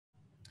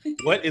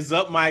What is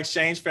up, my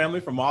exchange family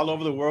from all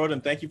over the world,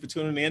 and thank you for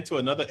tuning in to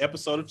another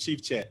episode of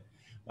Chief Chat.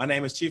 My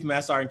name is Chief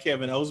Master Sergeant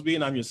Kevin Osby,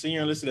 and I'm your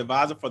Senior Enlisted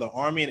Advisor for the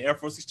Army and Air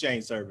Force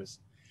Exchange Service.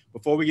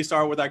 Before we get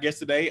started with our guest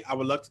today, I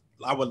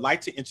would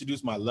like to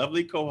introduce my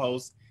lovely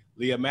co-hosts,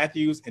 Leah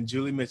Matthews and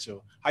Julie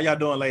Mitchell. How y'all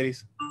doing,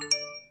 ladies?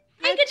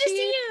 Hey, good to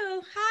see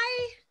you.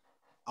 Hi.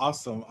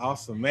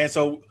 Awesome, man.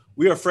 So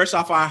we are fresh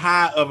off our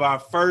high of our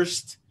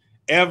first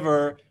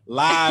ever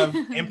live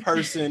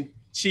in-person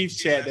Chief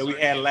Chat that we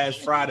had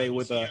last Friday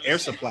with Air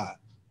Supply.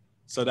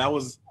 So that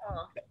was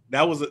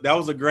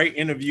a great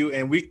interview,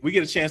 and we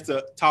get a chance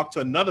to talk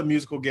to another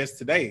musical guest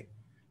today,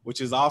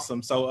 which is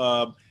awesome.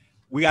 So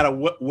we got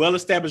a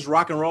well-established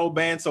rock and roll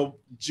band. So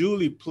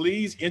Julie,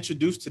 please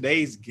introduce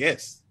today's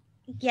guest.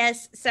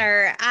 Yes,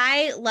 sir.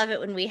 I love it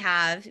when we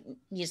have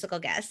musical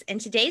guests.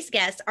 And today's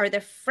guests are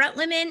the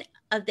frontwomen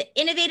of the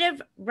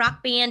innovative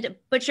rock band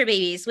Butcher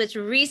Babies, which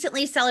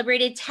recently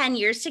celebrated 10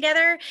 years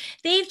together.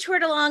 They've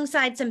toured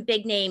alongside some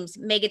big names,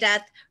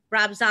 Megadeth,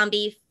 Rob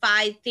Zombie,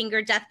 Five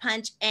Finger Death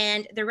Punch,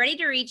 and they're ready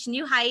to reach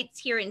new heights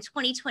here in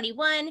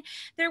 2021.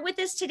 They're with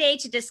us today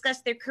to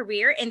discuss their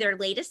career and their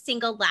latest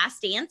single,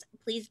 Last Dance.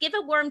 Please give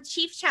a warm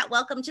Chief Chat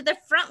welcome to the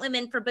front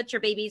women for Butcher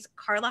Babies,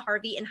 Carla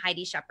Harvey and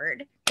Heidi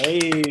Shepard.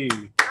 Hey.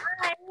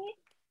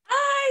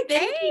 Hi,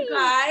 thank you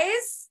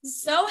guys.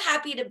 So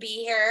happy to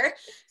be here.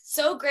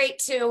 So great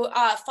to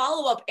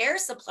follow up Air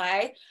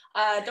Supply.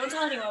 Don't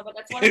tell anyone, but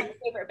that's one of my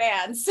favorite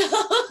bands.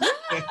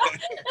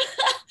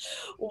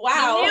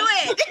 Wow. You knew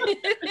it.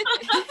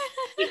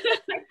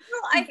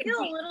 I feel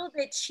a little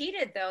bit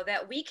cheated though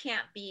that we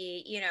can't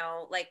be,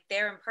 like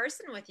there in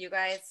person with you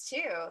guys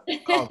too.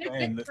 Oh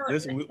man,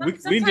 listen, we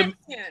need soon.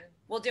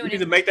 We'll do we need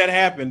to make that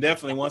happen.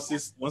 Definitely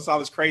once all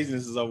this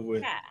craziness is over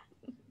with. Yeah.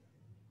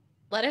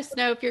 Let us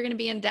know if you're going to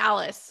be in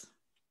Dallas.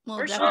 We'll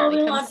For definitely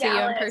sure. come see you in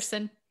Dallas.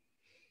 person.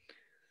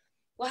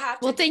 We'll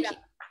have to. Well, thank you.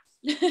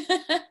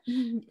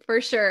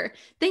 For sure.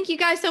 Thank you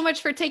guys so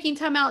much for taking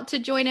time out to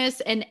join us,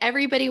 and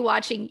everybody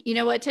watching, you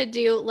know what to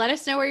do. Let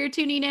us know where you're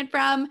tuning in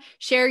from.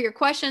 Share your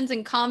questions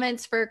and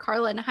comments for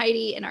Carla and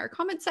Heidi in our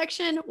comment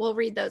section. We'll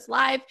read those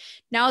live.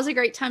 Now is a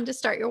great time to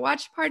start your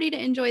watch party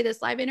to enjoy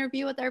this live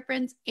interview with our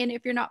friends. And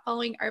if you're not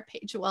following our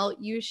page, well,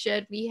 you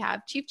should. We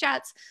have Chief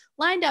Chats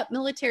lined up,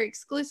 military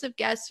exclusive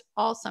guests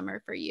all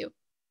summer for you.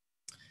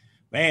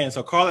 Man,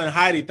 so Carla and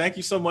Heidi, thank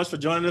you so much for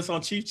joining us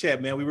on Chief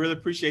Chat, man. We really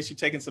appreciate you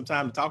taking some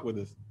time to talk with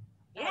us.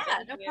 Yeah,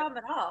 no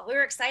problem at all. We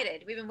were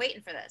excited. We've been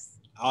waiting for this.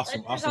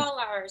 Awesome. It's all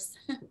ours.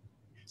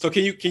 So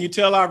can you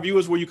tell our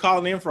viewers where you're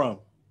calling in from?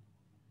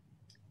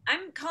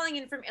 I'm calling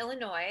in from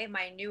Illinois,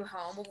 my new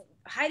home.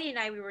 Heidi and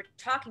I, we were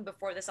talking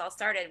before this all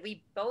started.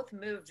 We both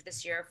moved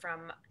this year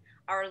from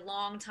our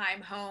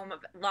longtime home of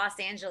Los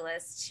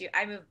Angeles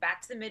I moved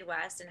back to the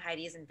Midwest, and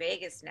Heidi's in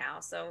Vegas now.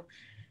 So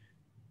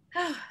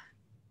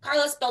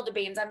Carla spilled the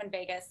beans. I'm in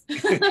Vegas.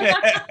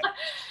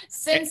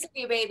 Sin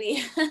City,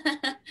 baby.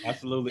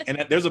 Absolutely.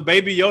 And there's a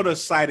Baby Yoda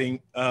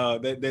sighting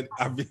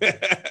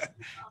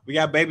we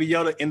got Baby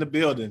Yoda in the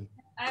building.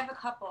 I have a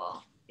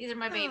couple. These are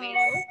my babies.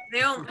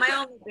 My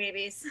only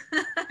babies.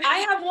 I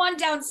have one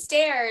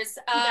downstairs,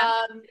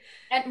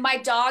 and my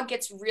dog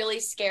gets really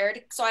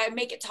scared, so I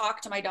make it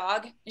talk to my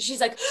dog, and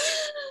she's like,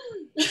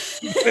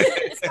 it's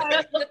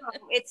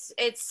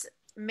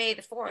May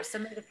the 4th, so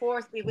May the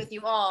 4th be with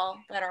you all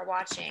that are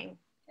watching.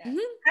 Yeah.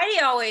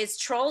 Heidi always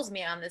trolls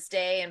me on this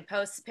day and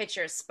posts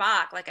pictures of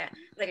Spock like a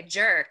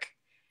jerk.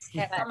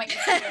 Yeah,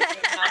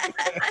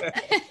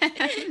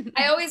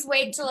 I always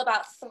wait till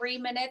about 3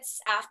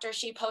 minutes after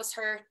she posts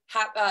her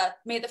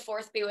May the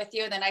 4th be with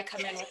you, then I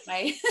come in with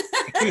my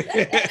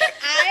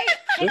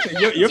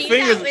your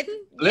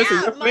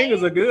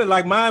fingers are good.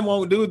 Like mine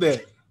won't do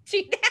that.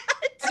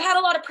 I've had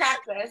a lot of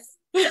practice.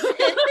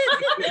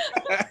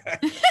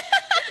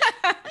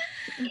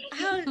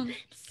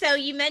 So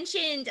you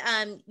mentioned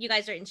you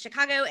guys are in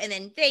Chicago and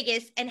then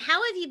Vegas, and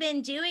how have you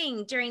been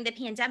doing during the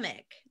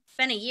pandemic? It's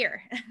been a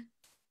year.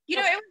 It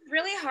was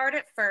really hard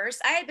at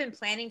first. I had been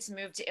planning to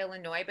move to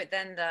Illinois, but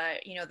then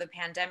the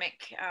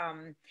pandemic,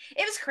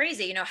 it was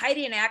crazy.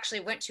 Heidi and I actually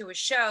went to a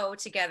show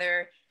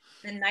together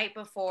the night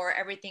before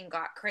everything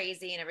got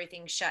crazy and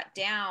everything shut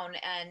down.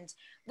 And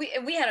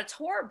we had a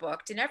tour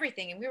booked and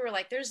everything. And we were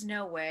like, there's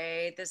no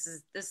way this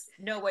is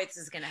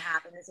going to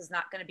happen. This is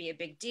not going to be a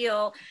big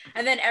deal.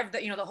 And then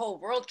the whole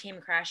world came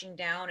crashing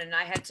down and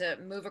I had to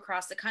move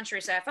across the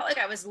country. So I felt like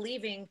I was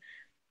leaving,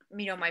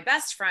 my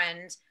best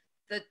friend.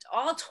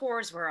 All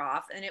tours were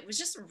off, and it was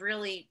just a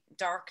really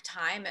dark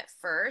time at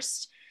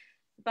first.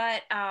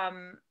 But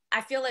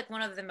I feel like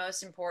one of the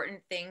most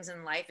important things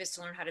in life is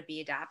to learn how to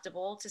be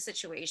adaptable to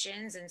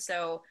situations. And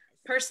so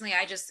personally,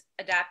 I just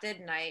adapted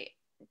and I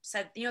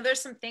said, there's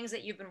some things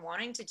that you've been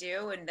wanting to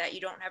do and that you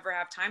don't ever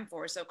have time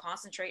for. So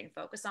concentrate and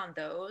focus on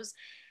those.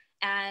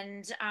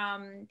 And,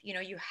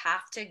 you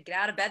have to get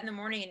out of bed in the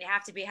morning and you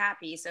have to be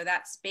happy. So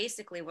that's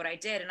basically what I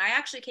did. And I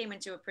actually came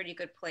into a pretty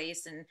good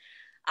place, and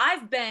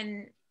I've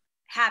been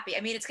happy.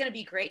 I mean, it's going to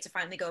be great to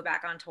finally go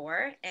back on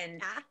tour,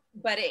 and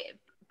but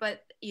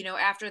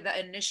after the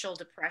initial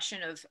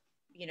depression of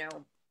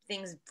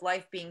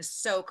life being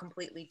so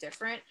completely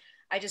different,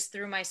 I just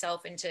threw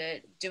myself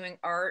into doing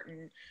art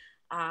and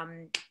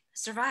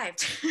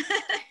survived.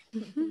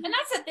 And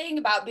that's the thing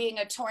about being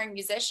a touring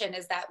musician,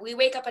 is that we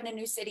wake up in a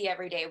new city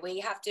every day. We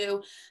have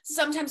to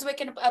sometimes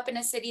wake up in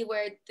a city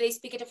where they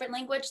speak a different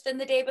language than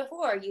the day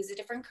before, use a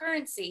different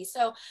currency.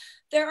 So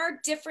there are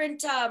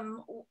different,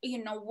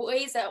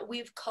 ways that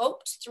we've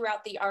coped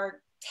throughout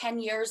our 10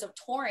 years of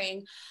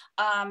touring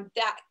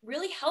that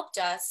really helped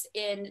us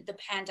in the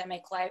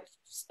pandemic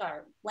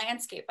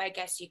landscape, I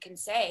guess you can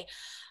say.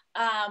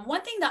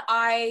 One thing that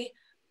I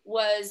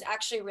was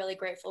actually really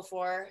grateful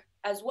for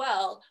as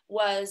well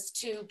was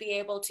to be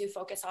able to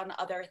focus on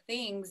other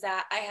things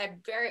that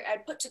I'd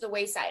put to the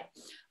wayside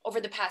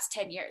over the past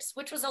 10 years,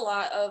 which was a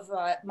lot of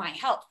my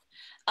health.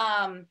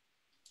 I'm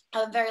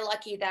very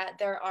lucky that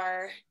there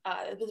are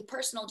the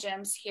personal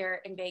gyms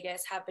here in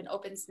Vegas have been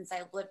open since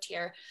I've lived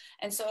here.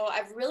 And so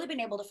I've really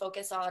been able to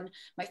focus on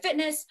my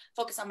fitness,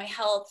 focus on my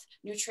health,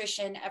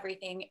 nutrition,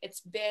 everything.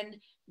 It's been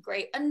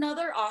great.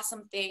 Another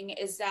awesome thing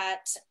is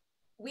that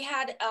we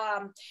had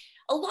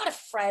a lot of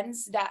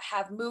friends that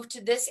have moved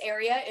to this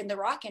area in the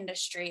rock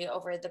industry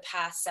over the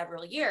past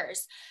several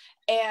years.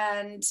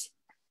 And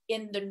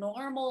in the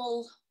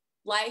normal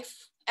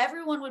life,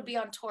 everyone would be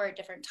on tour at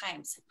different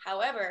times.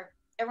 However,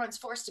 everyone's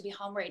forced to be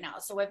home right now.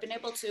 So I've been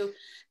able to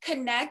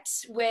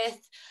connect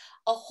with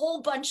a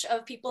whole bunch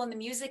of people in the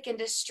music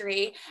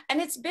industry. And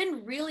it's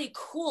been really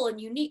cool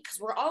and unique because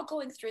we're all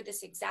going through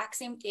this exact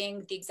same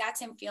thing, the exact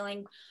same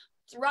feeling,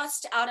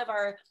 thrust out of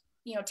our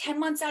 10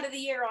 months out of the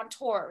year on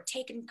tour,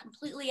 taken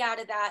completely out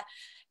of that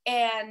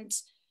and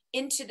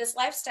into this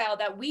lifestyle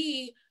that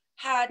we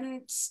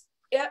haven't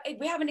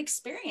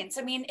experienced.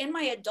 I mean, in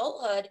my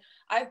adulthood,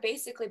 I've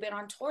basically been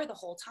on tour the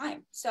whole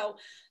time. So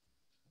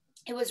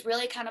it was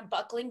really kind of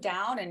buckling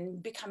down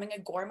and becoming a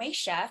gourmet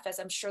chef, as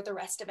I'm sure the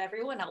rest of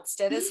everyone else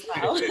did as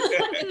well.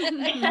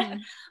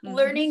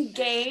 Learning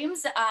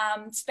games,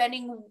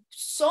 spending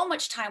so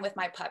much time with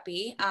my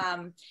puppy.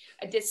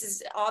 This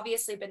has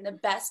obviously been the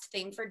best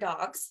thing for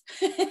dogs,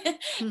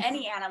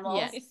 any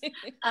animals. Yes.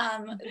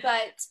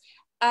 But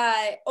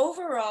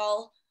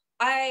overall,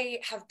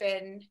 I have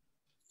been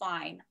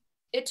fine.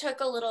 It took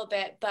a little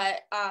bit,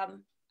 but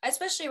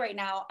especially right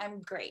now,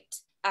 I'm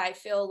great. I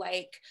feel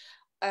like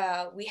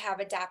we have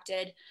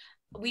adapted.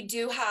 We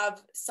do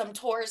have some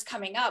tours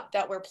coming up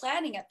that we're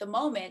planning at the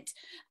moment.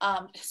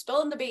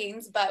 Spilling the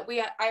beans, but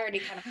I already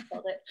kind of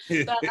spilled it.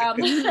 But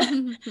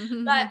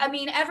I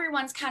mean,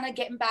 everyone's kind of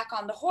getting back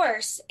on the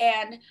horse,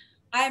 and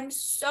I'm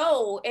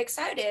so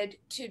excited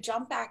to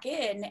jump back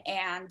in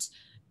and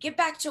get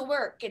back to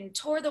work and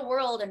tour the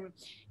world and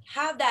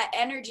have that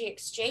energy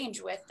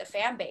exchange with the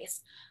fan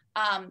base.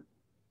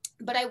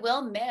 But I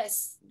will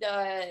miss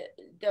the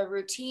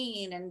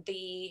routine and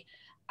the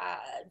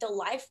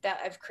life that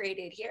I've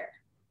created here.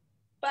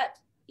 But,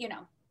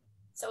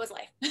 so is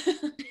life.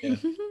 Yeah.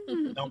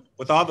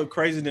 With all the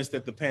craziness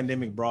that the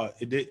pandemic brought,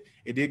 it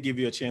did give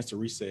you a chance to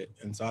reset.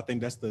 And so I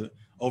think that's the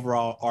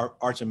overall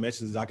arching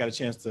message. I got a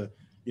chance to,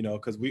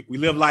 because we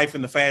live life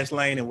in the fast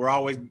lane and we're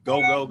always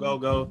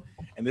go.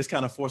 And this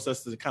kind of forced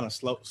us to kind of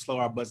slow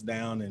our butts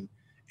down and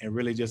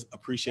really just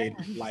appreciate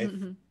life.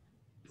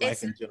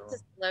 It's in general. To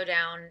slow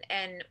down.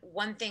 And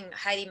one thing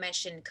Heidi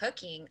mentioned,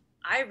 cooking.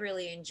 I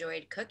really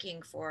enjoyed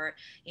cooking for,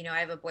 I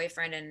have a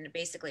boyfriend and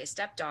basically a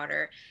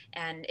stepdaughter,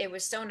 and it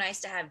was so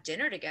nice to have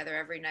dinner together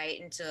every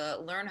night and to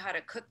learn how to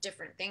cook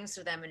different things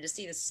for them and to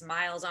see the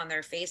smiles on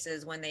their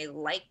faces when they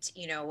liked,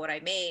 what I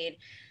made,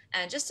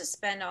 and just to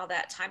spend all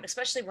that time,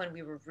 especially when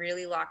we were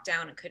really locked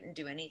down and couldn't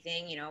do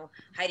anything.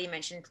 Heidi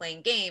mentioned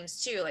playing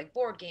games too, like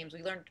board games.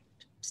 We learned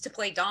to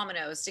play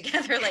dominoes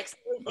together, like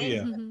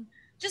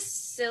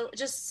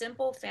just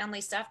simple family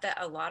stuff that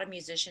a lot of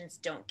musicians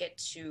don't get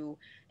to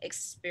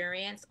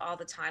experience all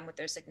the time with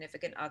their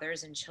significant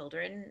others and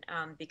children,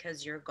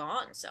 because you're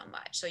gone so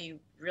much. So you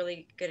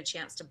really get a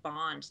chance to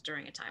bond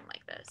during a time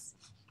like this.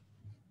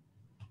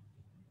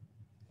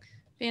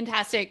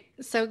 Fantastic.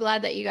 So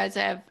glad that you guys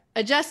have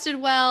adjusted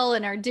well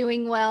and are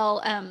doing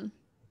well.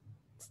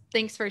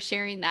 Thanks for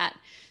sharing that.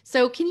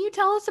 So can you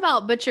tell us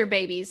about Butcher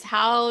Babies?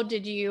 How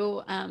did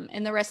you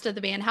and the rest of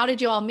the band, how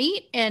did you all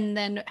meet? And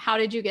then how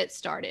did you get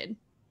started?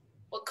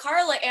 Well,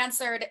 Carla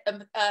answered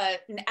an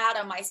ad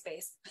on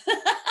MySpace.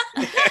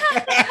 That's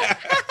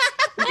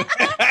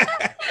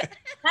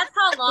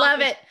how long.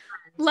 Love it.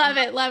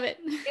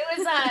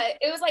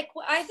 It was like,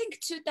 I think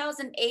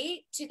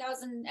 2008,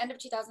 end of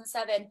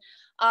 2007.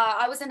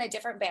 I was in a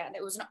different band.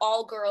 It was an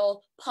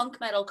all-girl punk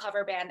metal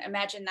cover band.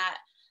 Imagine that.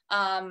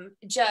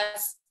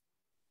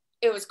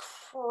 It was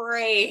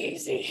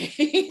crazy.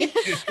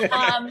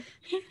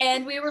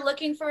 And we were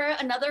looking for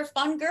another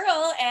fun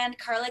girl, and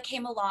Carla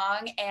came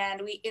along,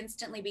 and we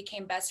instantly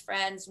became best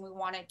friends, and we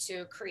wanted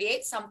to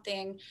create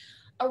something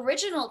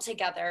original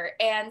together.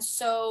 And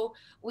so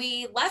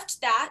we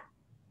left that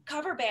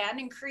cover band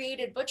and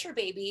created Butcher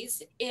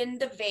Babies in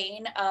the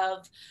vein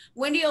of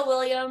Wendy O.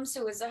 Williams,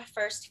 who was the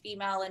first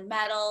female in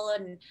metal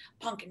and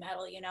punk and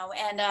metal,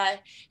 and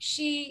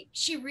she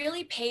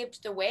really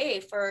paved the way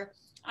for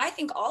I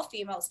think all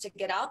females to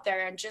get out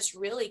there and just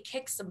really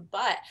kick some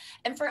butt.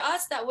 And for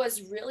us, that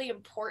was really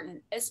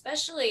important,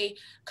 especially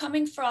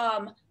coming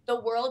from the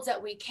worlds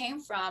that we came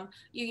from,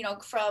 you know,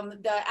 from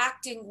the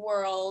acting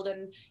world,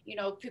 and, you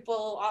know,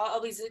 people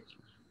always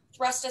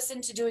thrust us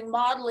into doing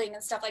modeling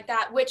and stuff like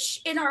that,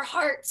 which in our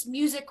hearts,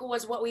 music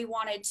was what we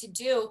wanted to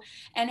do.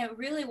 And it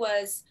really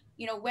was,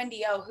 you know,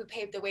 Wendy O who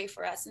paved the way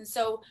for us. And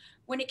so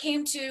when it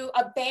came to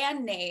a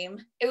band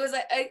name, it was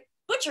a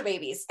Butcher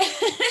Babies.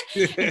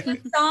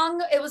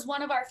 Song, it was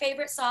one of our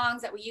favorite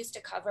songs that we used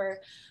to cover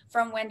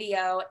from Wendy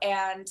O.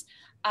 And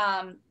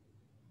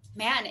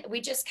man,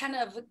 we just kind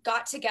of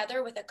got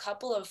together with a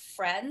couple of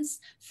friends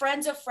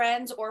of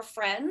friends or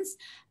friends.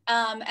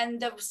 And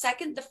the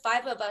second the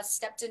five of us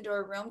stepped into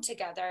a room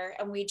together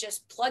and we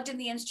just plugged in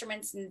the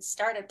instruments and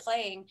started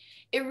playing,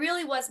 it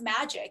really was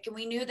magic. And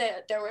we knew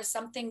that there was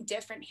something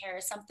different here,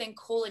 something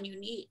cool and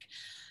unique.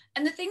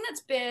 And the thing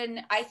that's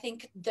been, I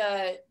think,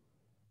 the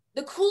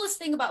coolest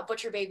thing about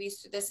Butcher Babies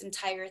through this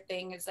entire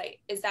thing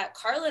is that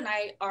Carla and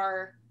I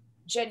are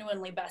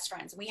genuinely best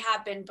friends. We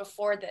have been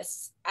before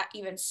this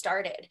even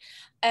started.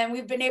 And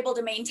we've been able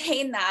to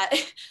maintain that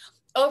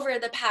over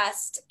the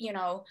past, you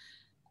know,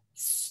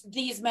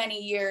 these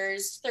many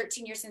years,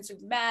 13 years since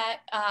we've met.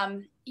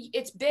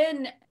 It's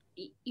been,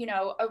 you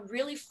know, a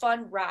really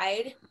fun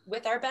ride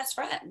with our best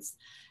friends.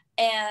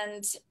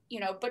 And, you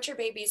know, Butcher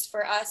Babies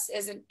for us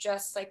isn't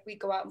just like we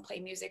go out and play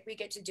music. We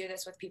get to do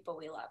this with people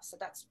we love. So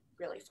that's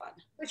really fun.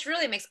 Which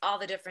really makes all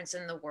the difference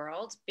in the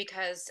world,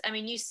 because, I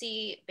mean, you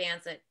see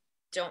bands that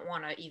don't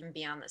want to even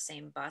be on the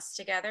same bus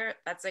together.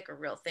 That's like a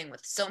real thing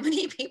with so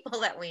many people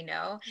that we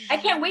know. I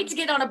can't wait to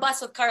get on a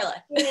bus with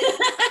Carla.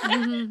 Heidi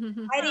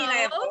and I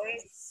have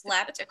always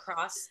slept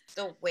across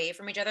the way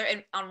from each other.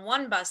 And on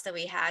one bus that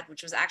we had,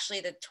 which was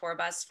actually the tour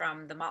bus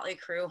from the Motley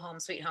Crue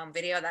Home Sweet Home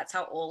video, that's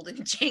how old and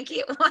janky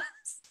it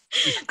was.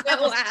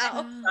 Oh,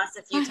 wow. Bus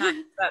a few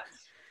times, but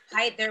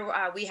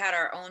we had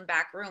our own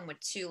back room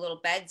with 2 little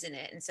beds in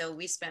it, and so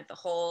we spent the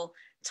whole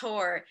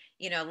tour,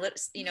 you know, like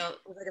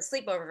a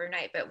sleepover every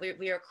night. But we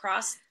were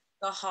across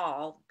the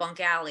hall, bunk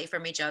alley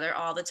from each other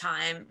all the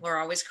time. We're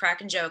always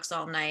cracking jokes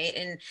all night,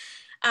 and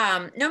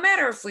no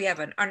matter if we have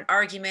an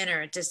argument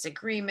or a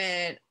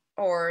disagreement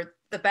or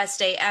the best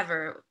day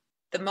ever,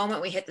 the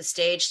moment we hit the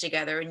stage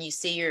together and you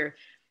see your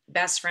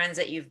best friends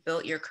that you've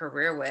built your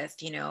career with,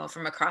 you know,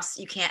 from across,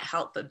 you can't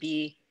help but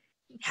be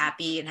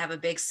happy and have a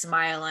big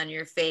smile on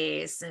your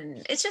face.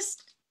 And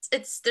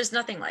there's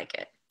nothing like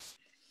it.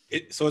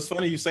 So it's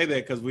funny you say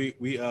that, because we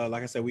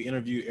like I said, we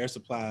interviewed Air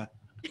Supply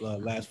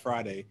last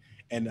Friday,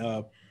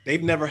 and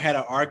they've never had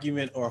an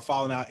argument or a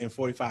falling out in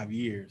 45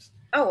 years.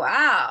 Oh,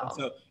 wow.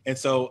 And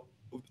so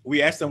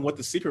we asked him what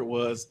the secret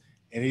was,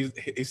 and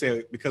he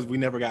said, because we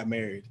never got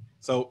married.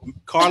 So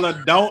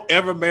Carla, don't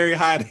ever marry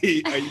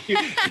Heidi.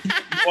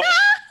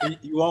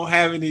 You won't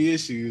have any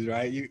issues,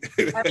 right?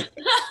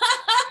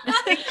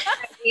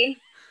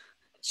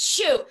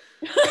 Shoot.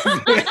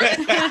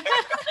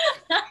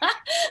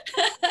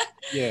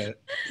 Yeah.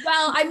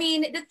 Well, I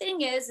mean, the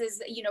thing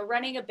is, you know,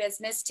 running a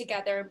business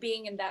together,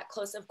 being in that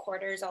close of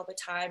quarters all the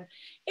time,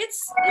 it's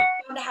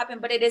bound to happen,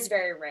 but it is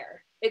very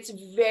rare. It's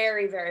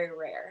very, very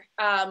rare.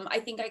 I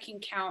think I can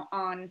count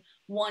on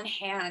one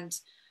hand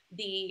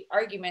the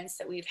arguments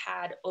that we've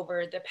had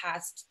over the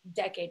past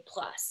decade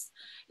plus.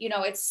 You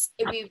know,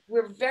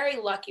 we're very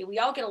lucky. We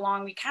all get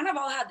along. We kind of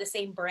all have the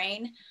same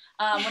brain.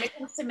 When it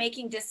comes to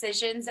making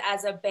decisions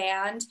as a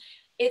band,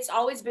 it's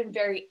always been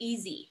very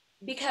easy,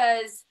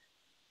 because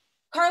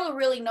Carla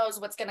really knows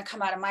what's going to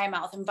come out of my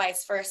mouth and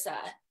vice versa.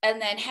 And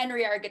then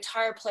Henry, our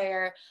guitar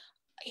player,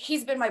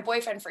 he's been my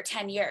boyfriend for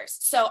 10 years.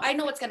 So I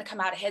know what's going to come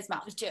out of his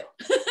mouth too.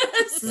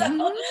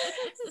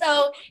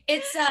 So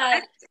it's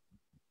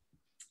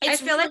I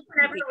feel like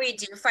whenever we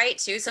do fight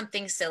too,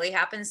 something silly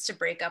happens to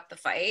break up the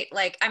fight.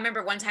 Like, I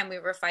remember one time we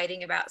were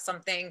fighting about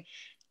something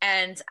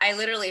and I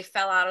literally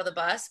fell out of the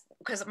bus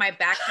because of my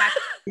backpack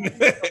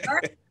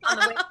on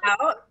the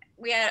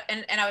way out.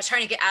 And I was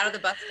trying to get out of the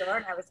bus door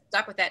and I was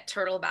stuck with that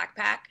turtle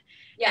backpack.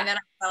 Yeah. And then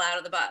I fell out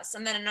of the bus.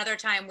 And then another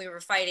time we were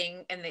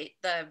fighting and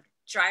the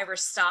driver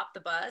stopped the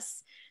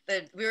bus.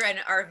 We were in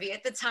an RV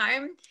at the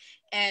time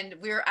and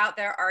we were out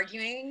there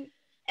arguing.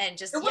 And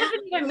just it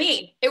wasn't even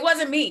me. It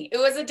wasn't me. It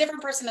was a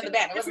different person in the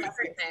band. It wasn't my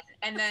person.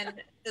 And then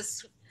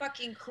this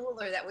fucking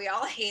cooler that we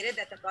all hated,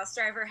 that the bus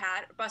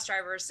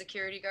driver,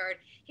 security guard,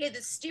 he had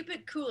this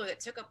stupid cooler that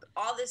took up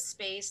all this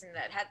space and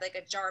that had like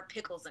a jar of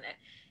pickles in it,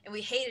 and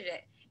we hated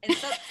it. And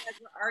so as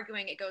we're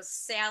arguing, it goes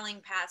sailing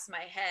past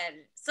my head.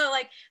 So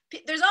like,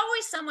 there's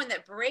always someone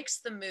that breaks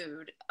the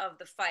mood of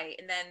the fight,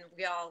 and then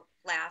we all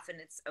laugh and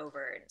it's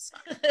over and it's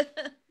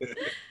fine.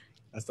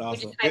 That's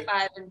awesome. We just high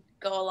five and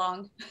go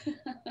along.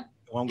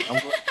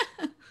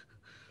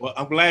 Well,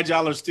 I'm glad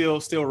y'all are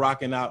still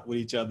rocking out with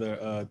each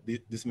other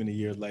this many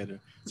years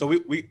later. So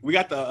we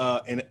got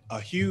a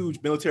huge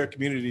military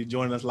community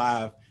joining us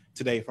live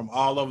today from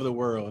all over the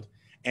world,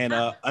 and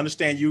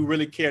understand you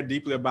really care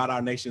deeply about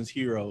our nation's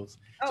heroes.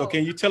 So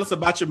can you tell us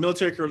about your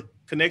military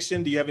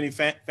connection? Do you have any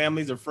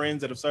families or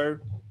friends that have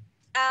served?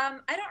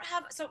 I don't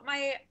have, so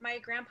my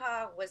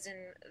grandpa was in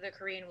the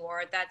Korean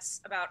War.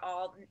 That's about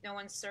all. No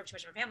one served too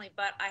much of a family,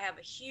 but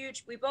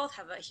we both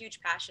have a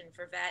huge passion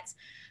for vets.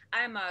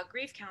 I'm a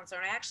grief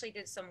counselor, and I actually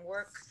did some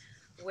work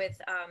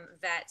with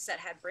vets that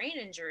had brain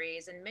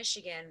injuries in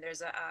Michigan.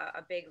 There's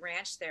a big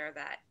ranch there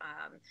that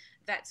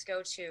vets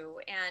go to,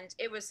 and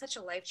it was such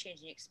a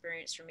life-changing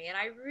experience for me. And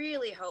I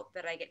really hope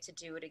that I get to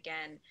do it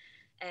again.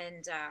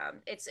 And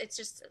it's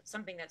just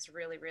something that's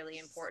really, really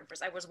important for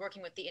us. I was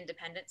working with the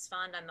Independence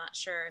Fund. I'm not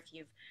sure if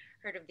you've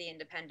heard of the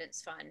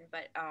Independence Fund,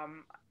 but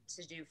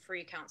to do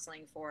free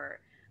counseling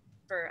for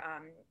for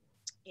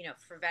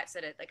vets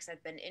that had, like I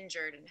said, been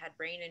injured and had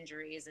brain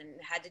injuries and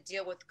had to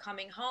deal with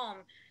coming home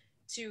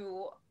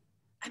to,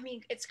 I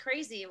mean, it's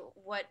crazy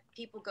what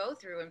people go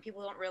through, and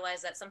people don't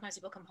realize that sometimes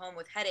people come home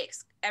with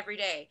headaches every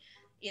day,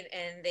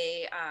 and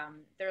they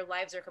their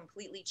lives are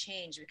completely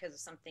changed because of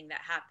something that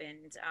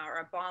happened, or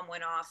a bomb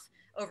went off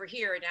over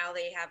here, and now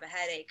they have a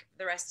headache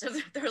the rest of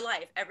their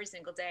life every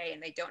single day,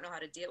 and they don't know how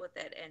to deal with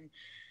it. And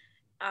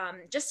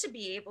just to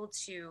be able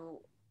to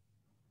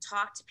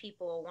talk to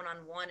people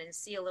one-on-one and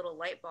see a little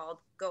light bulb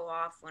go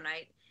off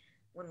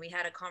when we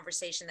had a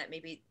conversation that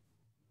maybe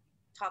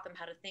taught them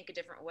how to think a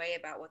different way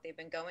about what they've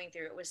been going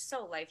through, it was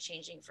so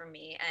life-changing for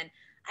me. And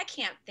I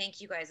can't thank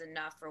you guys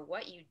enough for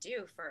what you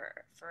do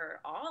for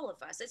all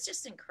of us. It's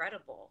just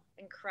incredible.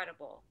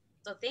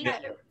 So thank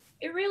you.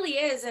 It really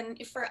is.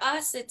 And for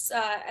us, it's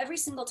every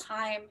single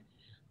time.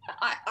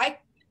 I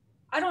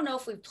don't know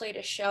if we've played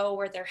a show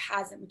where there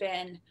hasn't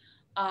been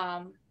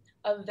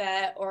a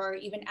vet or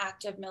even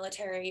active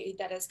military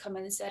that has come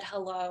in and said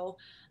hello.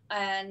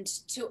 And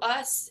to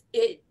us,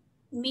 it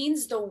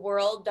means the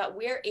world that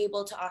we're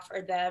able to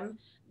offer them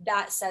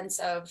that sense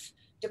of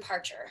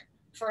departure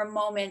for a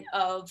moment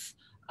of,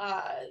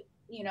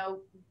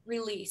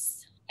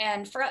 release.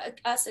 And for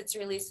us, it's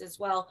release as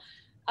well.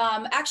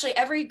 Actually,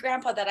 every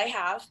grandpa that I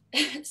have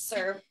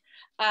served,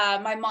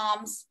 my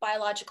mom's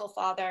biological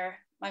father,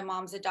 my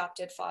mom's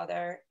adopted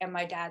father, and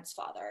my dad's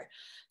father.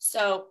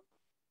 So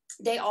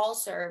they all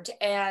served,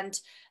 and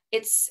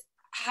it's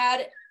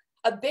had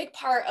a big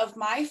part of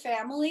my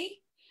family.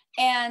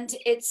 And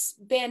it's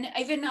been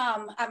even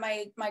at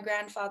my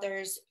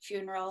grandfather's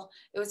funeral,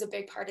 it was a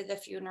big part of the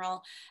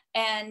funeral.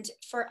 And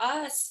for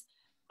us,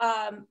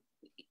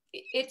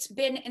 it's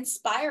been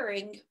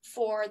inspiring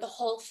for the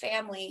whole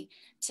family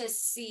to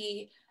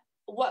see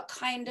what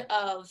kind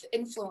of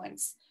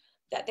influence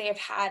that they have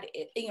had,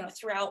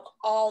 throughout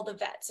all the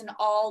vets and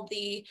all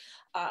the,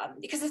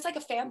 because it's like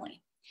a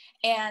family.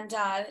 And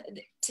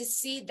to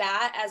see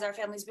that as our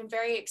family has been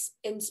very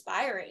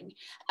inspiring.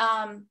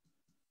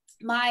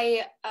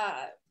 My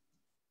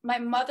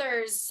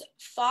mother's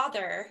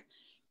father,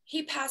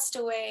 he passed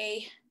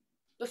away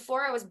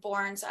before I was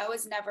born, so I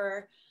was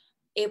never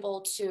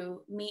able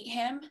to meet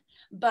him,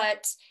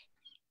 but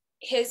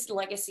his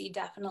legacy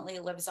definitely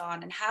lives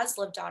on and has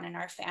lived on in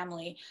our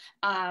family.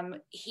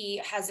 He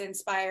has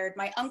inspired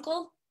my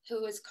uncle,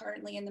 who is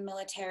currently in the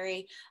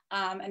military,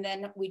 and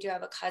then we do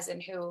have a cousin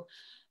who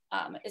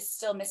is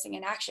still missing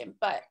in action,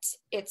 but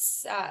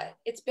it's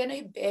been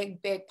a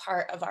big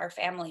part of our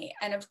family.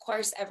 And of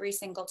course, every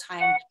single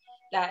time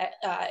that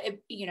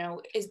it,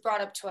 is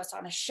brought up to us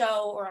on a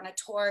show or on a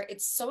tour,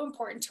 it's so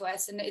important to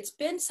us. And it's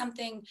been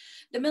something,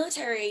 the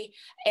military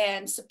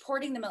and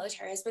supporting the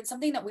military has been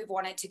something that we've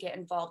wanted to get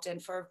involved in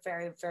for a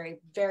very, very,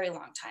 very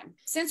long time.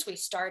 Since we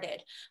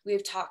started,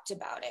 we've talked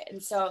about it.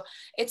 And so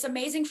it's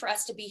amazing for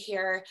us to be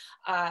here,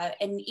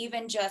 and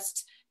even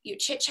just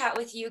chit chat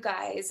with you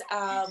guys.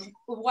 A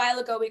while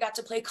ago, we got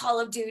to play Call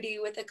of Duty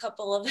with a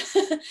couple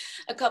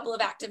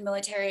of active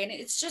military, and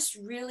it's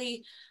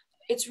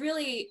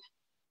really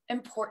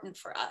important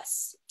for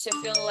us to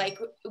feel like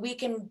we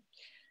can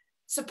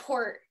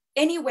support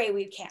any way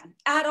we can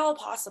at all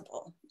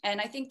possible.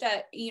 And I think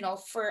that,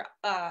 for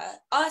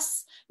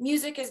us,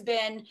 music has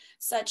been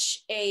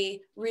such a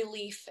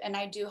relief, and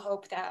I do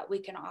hope that we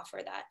can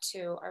offer that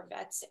to our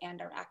vets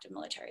and our active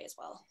military as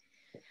well.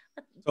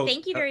 So,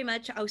 thank you very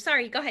much. Oh,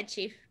 sorry. Go ahead,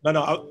 Chief.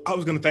 No, I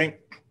was going to thank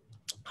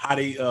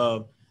Heidi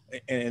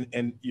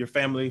and your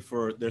family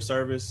for their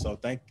service. So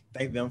thank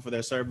them for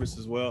their service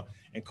as well.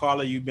 And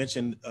Carla, you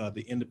mentioned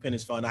the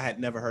Independence Fund. I had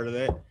never heard of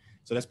that.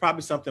 So that's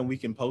probably something we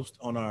can post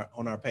on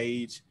our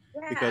page,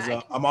 because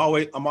I'm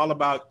all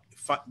about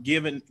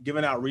giving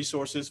out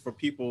resources for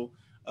people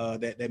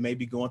that may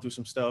be going through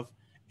some stuff,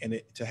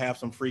 and to have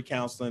some free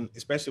counseling,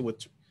 especially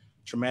with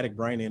traumatic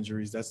brain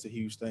injuries. That's a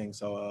huge thing.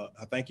 So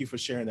I thank you for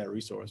sharing that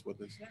resource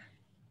with us. Yeah.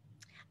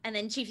 And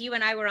then Chief, you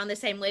and I were on the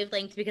same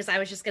wavelength, because I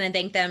was just going to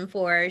thank them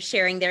for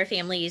sharing their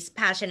family's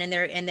passion and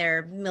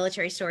their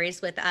military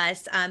stories with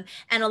us. And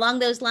along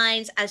those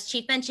lines, as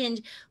Chief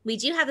mentioned, we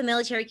do have a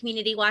military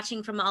community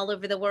watching from all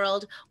over the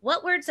world.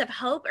 What words of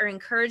hope or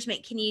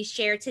encouragement can you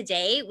share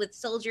today with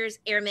soldiers,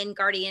 airmen,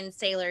 guardians,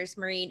 sailors,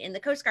 Marine, and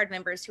the Coast Guard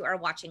members who are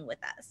watching with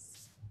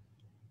us?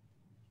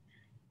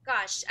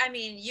 Gosh, I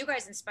mean, you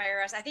guys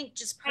inspire us. I think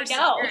just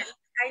perseverance.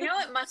 I know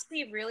it must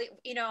be really,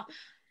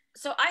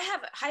 So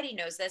Heidi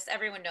knows this,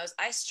 everyone knows,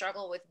 I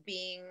struggle with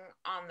being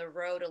on the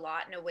road a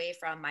lot and away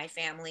from my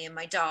family and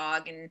my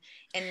dog and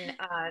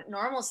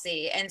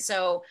normalcy. And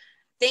so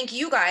thank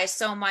you guys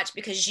so much,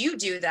 because you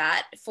do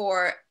that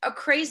for a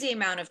crazy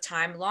amount of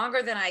time,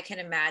 longer than I can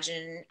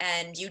imagine.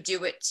 And you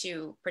do it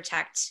to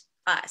protect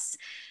us.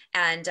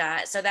 And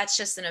so that's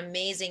just an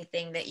amazing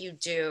thing that you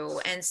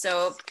do. And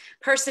so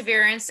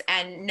perseverance,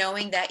 and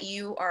knowing that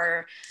you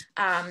are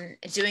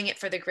doing it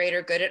for the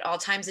greater good at all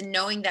times, and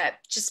knowing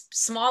that just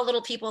small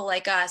little people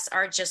like us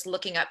are just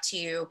looking up to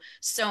you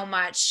so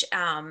much.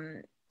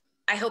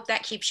 I hope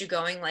that keeps you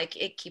going, like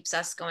it keeps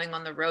us going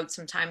on the road.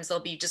 Sometimes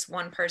there'll be just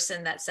one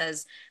person that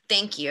says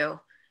thank you,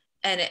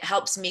 and it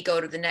helps me go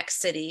to the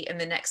next city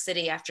and the next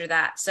city after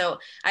that. So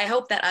I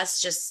hope that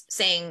us just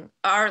saying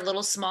our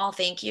little small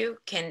thank you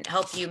can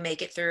help you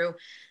make it through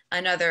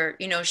another,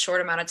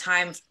 short amount of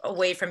time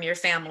away from your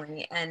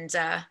family. And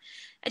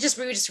we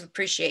just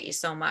appreciate you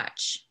so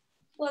much.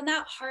 Well, and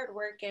that hard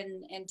work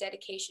and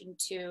dedication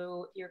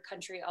to your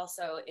country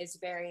also is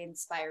very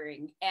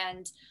inspiring.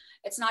 And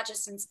it's not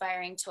just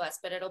inspiring to us,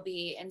 but it'll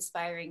be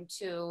inspiring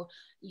to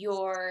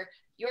your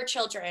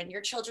children,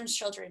 your children's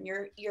children,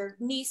 your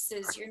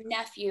nieces, your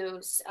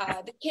nephews,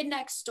 the kid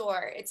next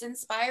door. It's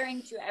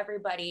inspiring to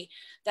everybody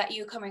that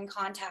you come in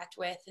contact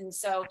with. And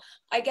so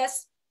I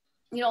guess,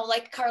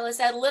 like Carla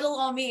said, little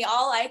on me,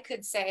 all I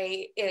could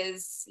say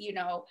is,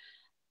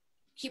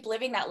 keep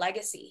living that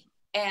legacy.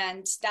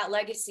 And that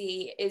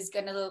legacy is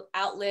going to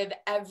outlive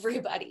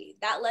everybody.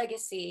 That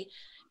legacy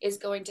is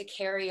going to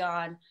carry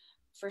on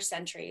for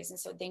centuries. And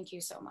so thank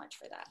you so much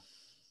for that.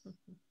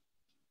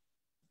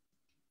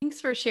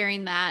 Thanks for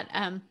sharing that.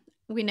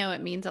 We know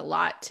it means a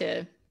lot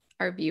to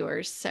our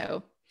viewers.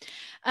 So,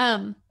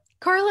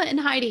 Carla and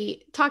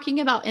Heidi,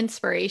 talking about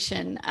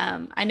inspiration,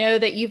 I know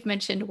that you've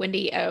mentioned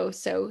Wendy O.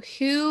 So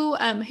who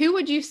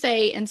would you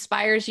say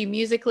inspires you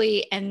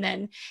musically? And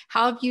then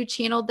how have you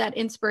channeled that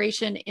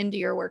inspiration into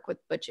your work with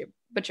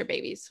Butcher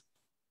Babies?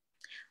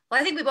 Well,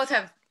 I think we both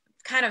have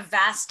kind of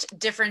vast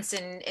difference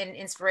in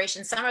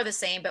inspiration. Some are the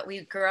same, but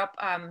we grew up,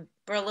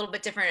 we're a little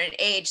bit different in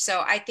age.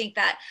 So I think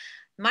that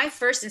my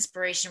first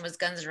inspiration was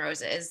Guns N'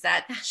 Roses.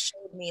 That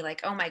showed me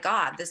like, oh my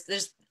God,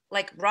 there's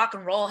like rock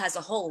and roll has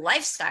a whole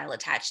lifestyle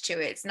attached to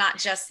it. It's not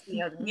just,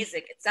 the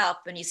music itself.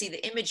 When you see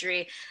the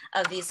imagery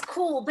of these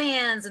cool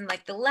bands and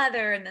like the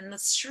leather and then the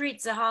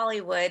streets of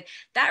Hollywood,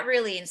 that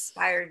really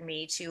inspired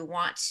me to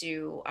want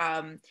to,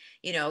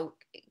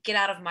 get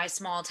out of my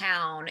small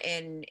town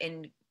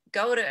and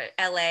go to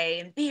LA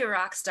and be a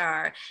rock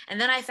star. And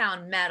then I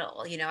found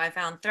metal, I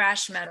found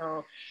thrash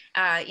metal,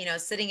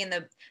 sitting in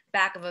the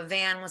back of a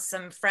van with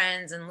some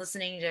friends and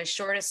listening to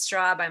Shortest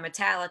Straw by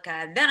Metallica.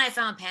 And then I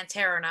found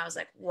Pantera and I was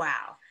like,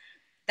 wow,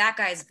 that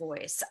guy's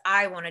voice.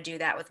 I want to do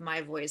that with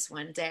my voice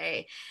one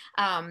day.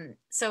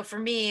 So for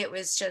me, it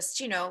was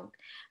just,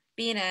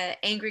 being an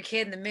angry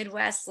kid in the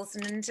Midwest,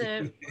 listening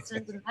to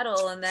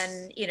metal, and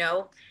then,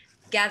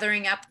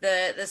 gathering up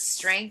the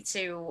strength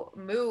to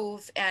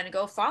move and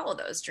go follow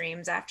those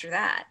dreams after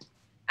that.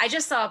 I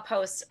just saw a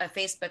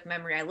Facebook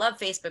memory. I love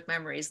Facebook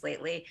memories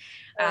lately.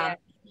 And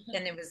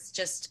it was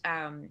just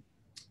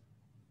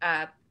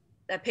a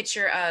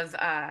picture of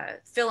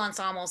Phil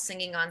Anselmo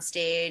singing on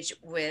stage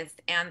with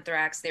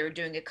Anthrax. They were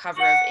doing a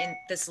cover of In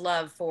This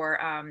Love for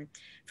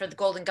the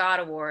Golden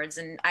God Awards.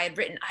 And I had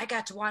written, I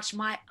got to watch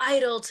my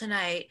idol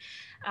tonight.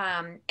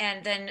 And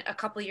then a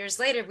couple of years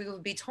later, we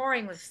would be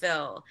touring with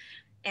Phil.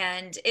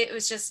 And it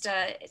was just,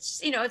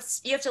 you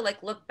have to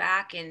like look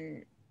back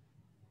and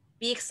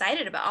be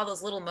excited about all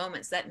those little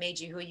moments that made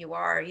you who you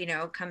are,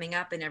 coming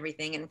up and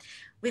everything. And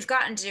we've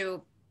gotten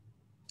to,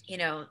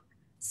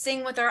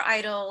 sing with our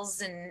idols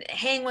and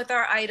hang with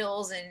our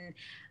idols and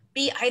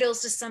be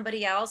idols to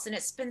somebody else. And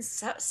it's been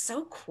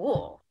so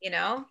cool,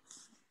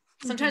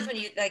 Sometimes when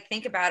you like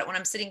think about it, when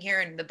I'm sitting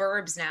here in the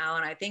burbs now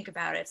and I think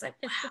about it, it's like,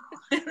 wow.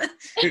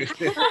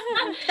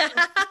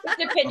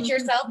 To pinch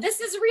yourself,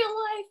 this is real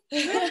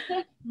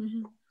life.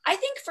 I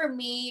think for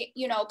me,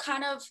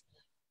 kind of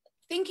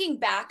thinking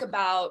back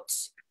about,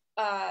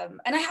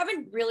 and I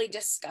haven't really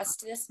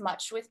discussed this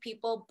much with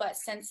people, but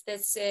since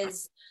this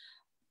is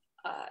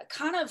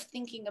kind of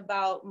thinking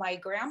about my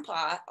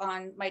grandpa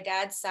on my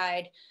dad's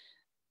side,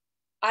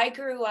 I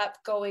grew up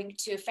going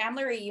to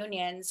family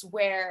reunions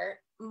where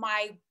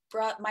my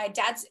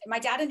dad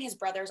and his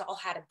brothers all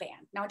had a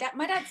band. Now,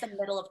 my dad's the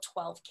middle of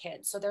 12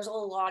 kids, so there's a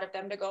lot of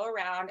them to go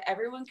around.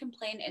 Everyone can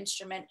play an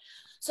instrument.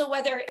 So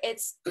whether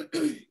it's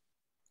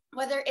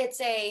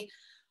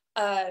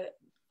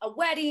a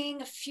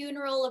wedding, a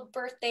funeral, a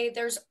birthday,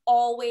 there's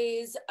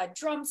always a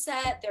drum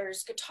set,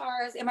 there's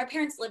guitars. In my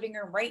parents' living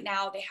room right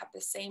now, they have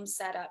the same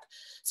setup.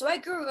 So I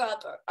grew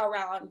up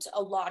around a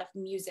lot of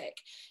music.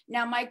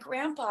 Now, my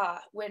grandpa,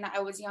 when I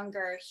was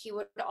younger, he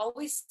would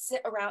always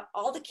sit around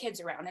all the kids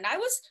around. And I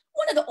was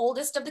one of the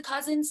oldest of the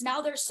cousins.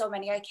 Now there's so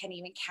many I can't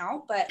even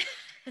count, but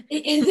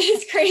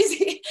it's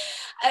crazy.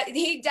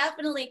 He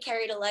definitely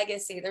carried a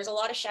legacy. There's a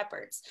lot of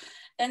shepherds.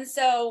 And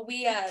so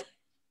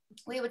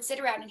we would sit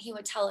around and he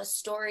would tell us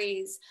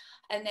stories,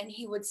 and then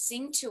he would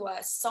sing to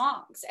us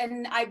songs.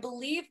 And I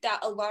believe that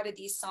a lot of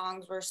these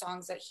songs were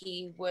songs that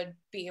he would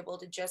be able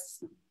to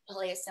just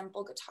play a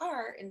simple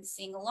guitar and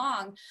sing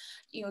along,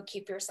 you know,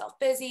 keep yourself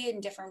busy in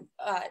different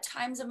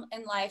times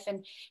in life.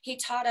 And he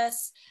taught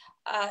us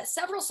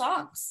several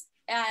songs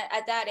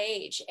at that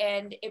age,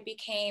 and it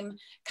became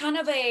kind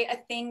of a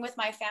thing with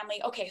my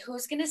family. Okay,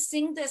 who's gonna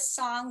sing this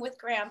song with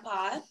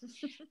grandpa?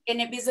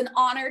 And it was an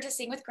honor to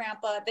sing with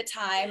grandpa at the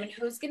time, and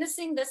who's gonna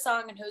sing this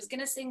song and who's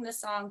gonna sing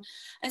this song.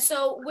 And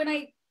so when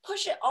I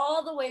push it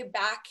all the way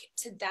back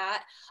to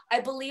that, I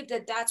believe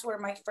that that's where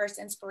my first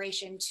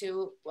inspiration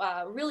to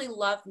really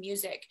love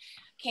music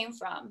came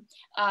from.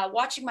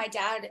 Watching my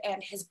dad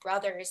and his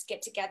brothers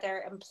get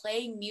together and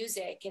playing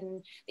music,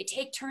 and they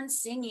take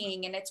turns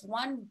singing, and it's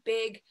one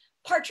big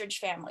Partridge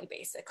family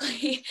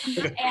basically.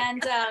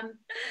 And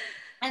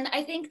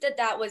I think that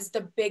that was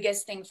the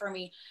biggest thing for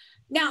me.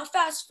 Now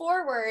fast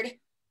forward,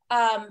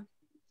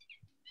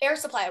 Air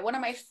Supply, one of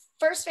my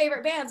first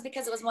favorite bands,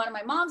 because it was one of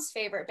my mom's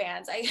favorite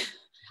bands.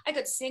 I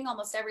could sing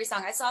almost every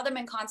song. I saw them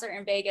in concert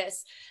in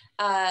Vegas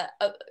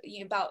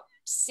about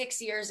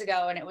 6 years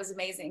ago, and it was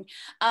amazing.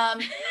 But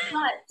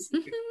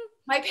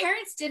my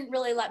parents didn't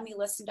really let me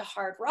listen to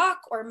hard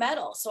rock or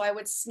metal, so I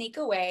would sneak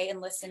away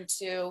and listen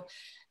to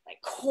like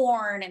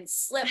Korn and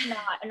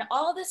Slipknot and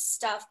all this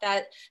stuff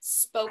that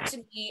spoke to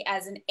me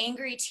as an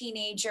angry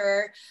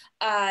teenager.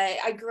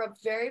 I grew up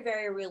very,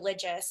 very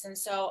religious, and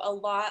so a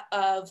lot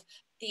of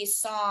these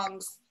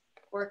songs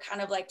were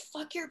kind of like,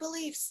 fuck your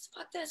beliefs,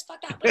 fuck this,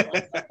 fuck that, blah,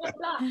 blah, blah, blah,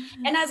 blah.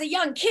 And as a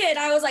young kid,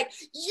 I was like,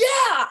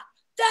 yeah,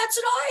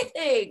 that's what I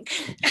think,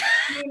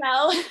 you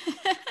know.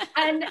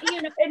 And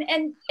you know,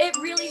 and it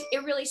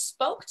really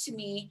spoke to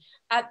me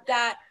at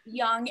that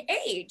young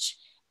age,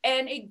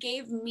 and it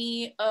gave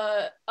me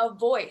a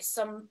voice.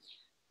 Some,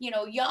 you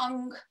know,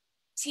 young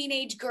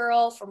teenage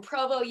girl from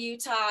Provo,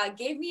 Utah,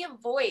 gave me a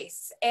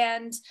voice,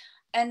 and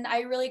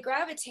I really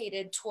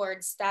gravitated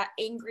towards that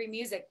angry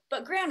music.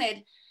 But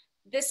granted,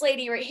 this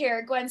lady right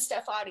here, Gwen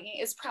Stefani,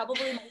 is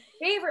probably my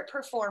favorite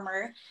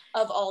performer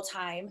of all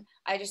time.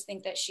 I just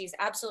think that she's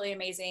absolutely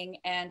amazing,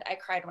 and I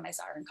cried when I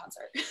saw her in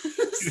concert.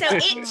 So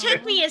it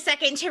took me a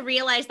second to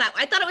realize that.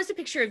 I thought it was a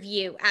picture of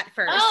you at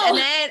first, and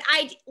then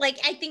I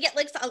think it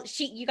looks.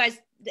 You guys,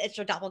 it's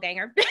your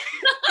doppelganger.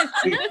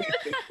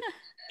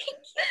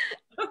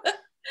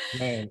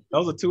 Man,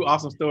 those are two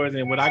awesome stories,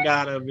 and what I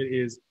got out of it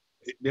is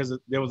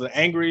there was an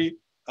angry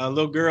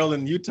little girl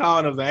in Utah,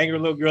 and there was an angry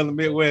little girl in the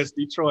Midwest,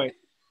 Detroit,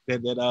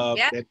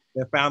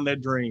 that found their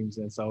dreams.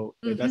 And so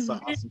that's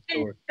an awesome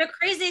story. And the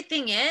crazy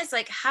thing is,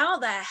 like, how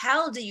the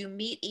hell do you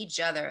meet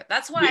each other?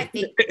 That's why I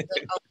think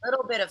there's a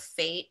little bit of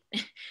fate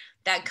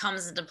that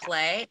comes into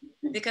play,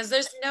 because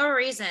there's no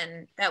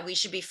reason that we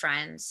should be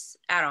friends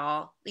at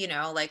all. You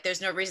know, like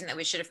there's no reason that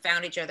we should have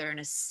found each other in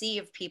a sea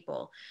of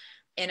people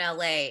in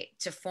LA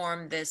to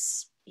form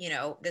this, you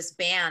know, this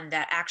band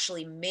that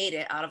actually made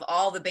it out of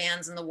all the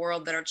bands in the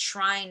world that are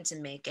trying to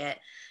make it.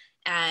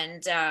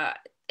 And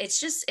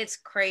it's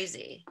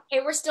crazy. Hey,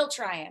 we're still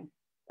trying.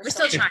 We're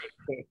still trying.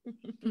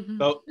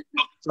 So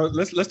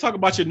let's talk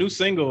about your new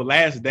single,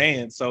 Last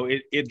Dance. So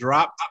it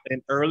dropped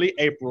in early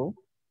April.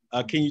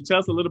 Can you tell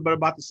us a little bit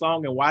about the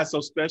song and why it's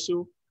so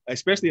special,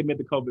 especially amid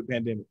the COVID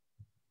pandemic?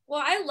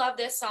 Well, I love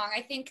this song.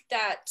 I think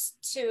that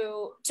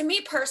to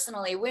me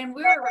personally, when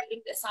we were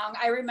writing this song,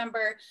 I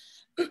remember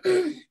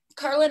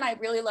Carla and I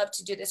really love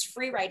to do this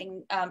free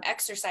writing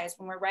exercise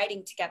when we're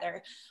writing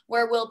together,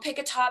 where we'll pick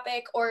a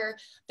topic, or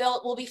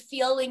we'll be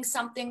feeling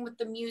something with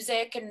the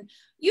music, and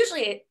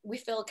usually we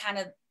feel kind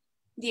of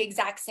the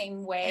exact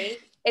same way.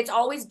 It's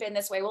always been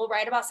this way. We'll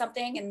write about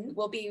something and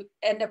we'll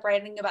end up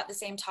writing about the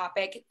same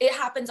topic. It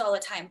happens all the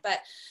time. But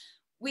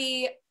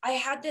I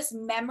had this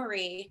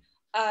memory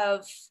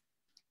of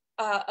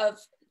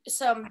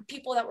some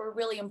people that were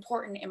really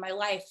important in my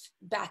life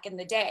back in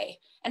the day.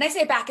 And I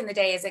say back in the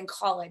day as in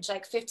college,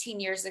 like 15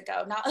 years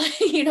ago, not,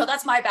 you know,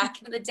 that's my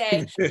back in the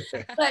day.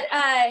 But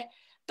I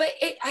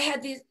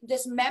had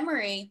this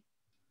memory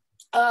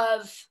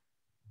of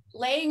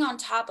laying on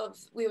top of,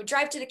 we would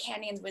drive to the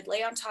canyons, we'd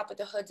lay on top of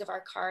the hoods of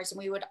our cars, and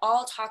we would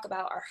all talk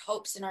about our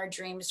hopes and our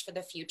dreams for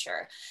the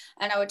future.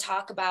 And I would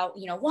talk about,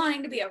 you know,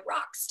 wanting to be a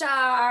rock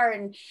star,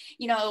 and,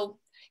 you know,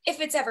 if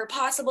it's ever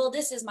possible,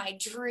 this is my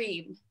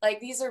dream. Like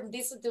these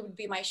would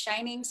be my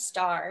shining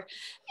star.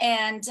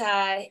 And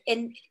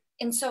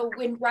so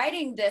when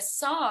writing this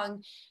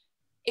song,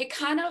 it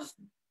kind of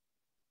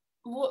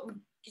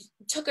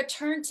took a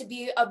turn to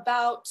be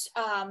about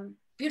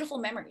beautiful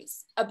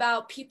memories,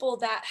 about people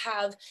that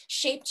have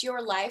shaped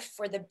your life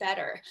for the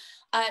better.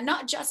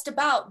 Not just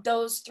about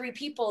those three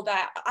people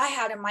that I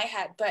had in my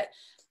head, but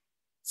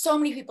so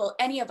many people,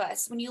 any of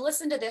us. When you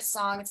listen to this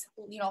song, it's,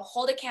 you know,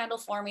 hold a candle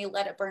for me,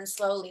 let it burn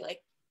slowly. Like,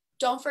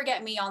 don't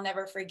forget me, I'll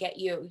never forget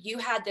you. You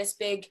had this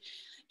big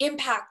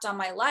impact on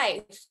my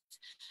life.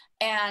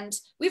 And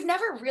we've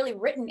never really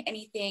written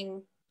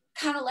anything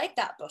kind of like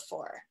that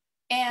before.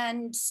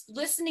 And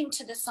listening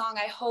to the song,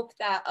 I hope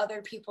that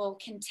other people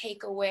can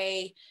take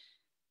away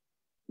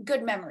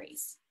good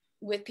memories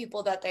with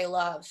people that they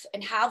love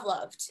and have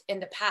loved in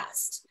the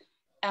past.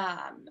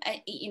 And,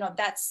 you know,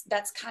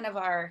 that's kind of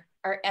our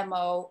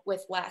MO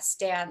with Last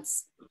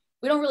Dance.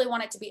 We don't really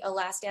want it to be a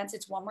last dance.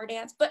 It's one more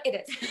dance, but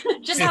it is.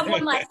 Just have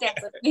one last dance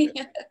with me.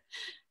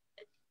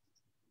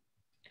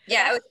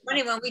 Yeah, it was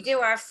funny when we do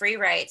our free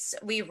writes,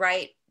 we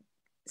write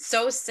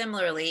so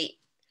similarly,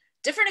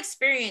 different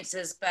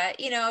experiences,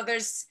 but you know,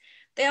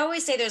 they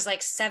always say there's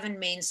like 7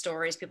 main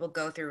stories people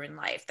go through in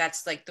life.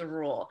 That's like the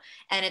rule.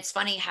 And it's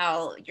funny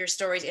how your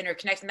stories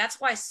interconnect. And that's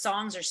why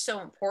songs are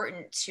so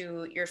important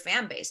to your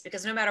fan base,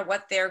 because no matter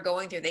what they're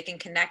going through, they can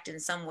connect in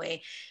some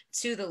way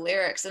to the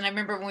lyrics. And I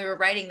remember when we were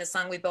writing the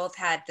song, we both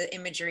had the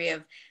imagery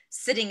of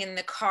sitting in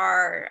the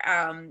car,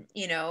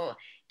 you know,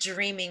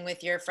 dreaming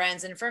with your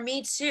friends. And for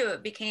me too,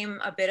 it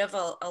became a bit of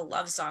a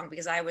love song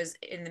because I was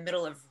in the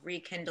middle of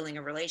rekindling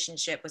a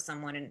relationship with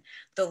someone, and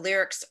the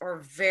lyrics are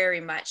very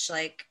much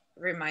like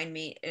remind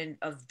me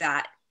of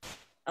that,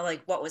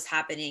 like what was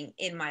happening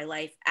in my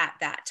life at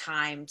that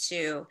time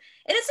too.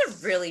 And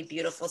it's a really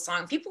beautiful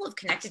song. People have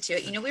connected to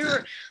it. You know, we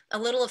were a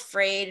little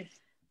afraid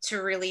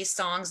to release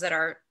songs that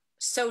are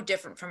so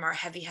different from our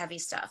heavy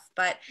stuff,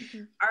 but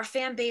our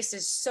fan base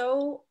is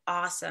so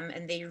awesome,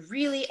 and they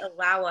really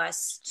allow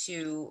us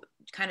to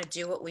kind of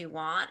do what we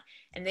want,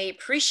 and they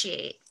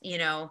appreciate, you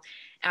know,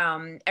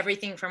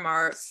 everything from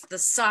the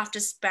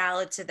softest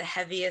ballad to the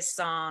heaviest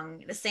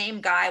song. The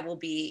same guy will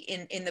be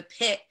in the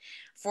pit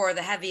for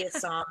the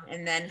heaviest song,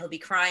 and then he'll be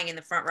crying in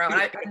the front row.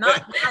 And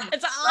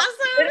It's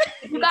awesome.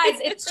 You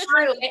guys, it's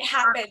true. It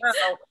happens.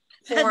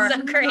 That's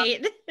so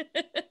great.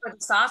 For the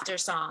softer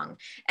song.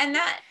 And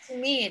that, to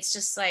me, it's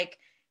just like,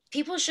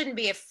 people shouldn't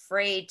be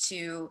afraid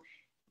to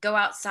go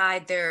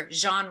outside their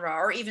genre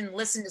or even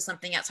listen to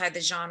something outside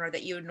the genre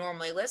that you would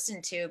normally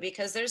listen to,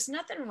 because there's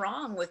nothing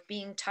wrong with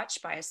being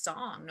touched by a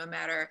song, no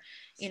matter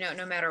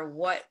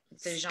what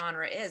the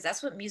genre is.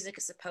 That's what music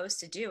is supposed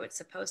to do. It's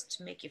supposed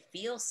to make you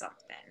feel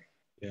something.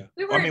 Yeah.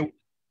 I mean,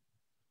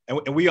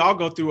 and we all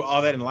go through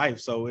all that in life.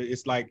 So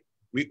it's like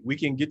we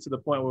can get to the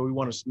point where we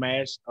want to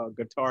smash a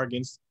guitar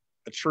against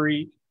a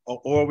tree,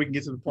 or we can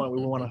get to the point where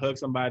we want to hug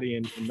somebody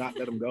and not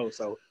let them go.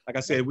 So like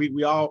I said,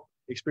 we all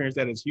experience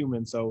that as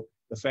humans. So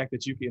the fact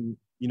that you can,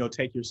 you know,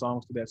 take your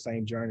songs to that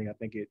same journey, I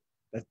think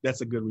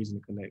that's a good reason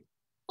to connect.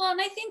 Well,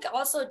 and I think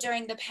also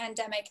during the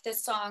pandemic,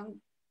 this song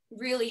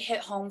really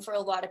hit home for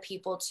a lot of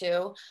people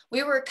too.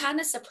 We were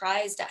kind of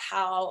surprised at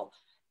how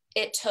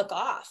it took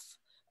off,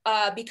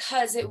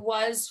 because it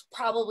was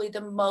probably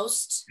the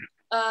most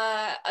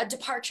a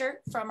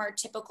departure from our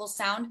typical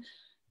sound,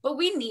 but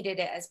we needed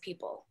it as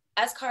people.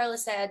 As Carla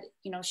said,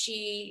 you know,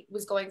 she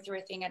was going through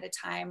a thing at a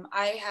time.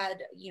 I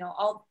had, you know,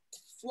 a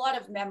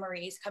flood of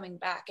memories coming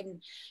back,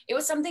 and it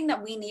was something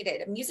that we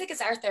needed. Music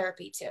is our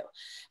therapy too.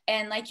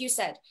 And like you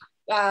said,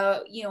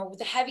 you know,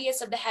 the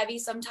heaviest of the heavy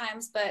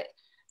sometimes, but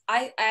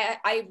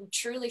I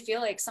truly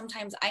feel like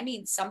sometimes I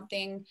need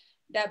something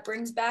that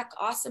brings back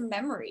awesome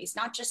memories,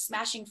 not just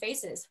smashing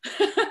faces.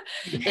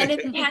 And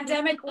in the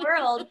pandemic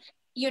world,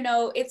 you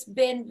know, it's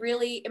been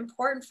really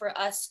important for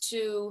us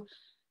to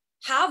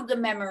have the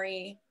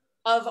memory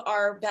of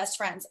our best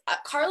friends.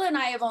 Carla and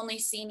I have only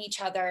seen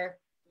each other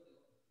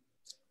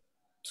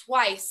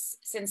twice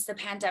since the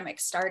pandemic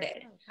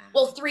started.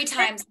 Well, 3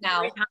 times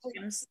now.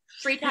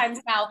 3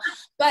 times now.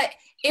 But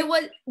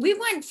we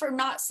went from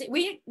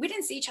we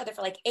didn't see each other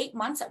for like 8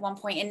 months at one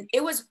point, and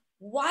it was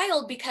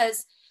wild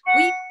because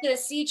we used to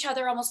see each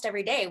other almost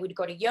every day. We'd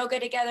go to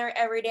yoga together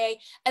every day.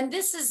 And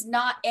this is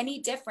not any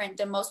different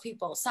than most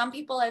people. Some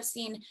people I've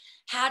seen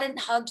hadn't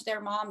hugged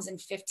their moms in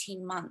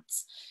 15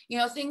 months, you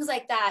know, things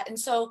like that. And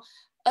so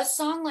a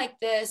song like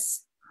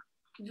this,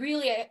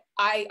 really,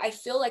 I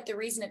feel like the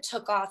reason it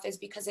took off is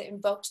because it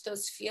invoked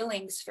those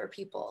feelings for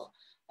people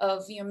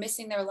of, you know,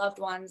 missing their loved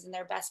ones and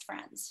their best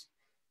friends.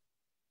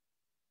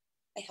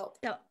 I hope.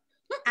 So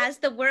as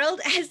the world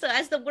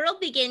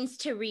begins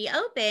to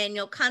reopen, you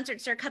know,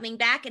 concerts are coming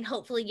back, and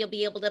hopefully you'll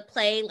be able to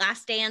play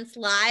Last Dance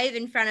live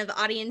in front of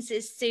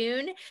audiences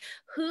soon.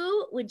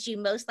 Who would you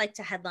most like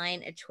to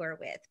headline a tour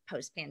with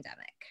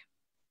post-pandemic?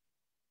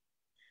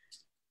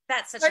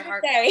 That's such a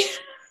hard day.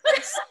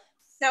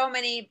 So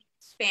many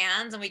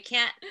bands, and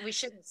we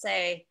shouldn't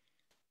say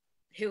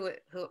who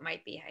it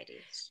might be, Heidi.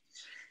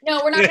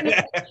 No, we're not going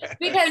to,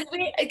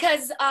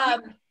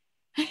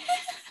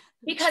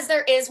 because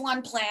there is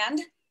one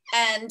planned.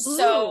 And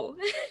so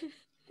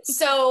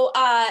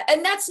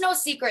and that's no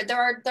secret.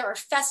 There are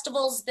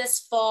festivals this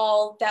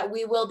fall that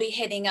we will be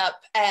hitting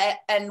up,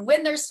 and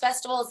when there's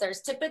festivals,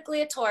 there's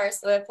typically a tour.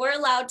 So if we're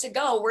allowed to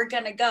go, we're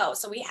gonna go.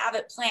 So we have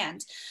it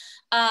planned.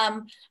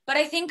 But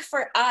I think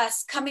for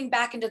us coming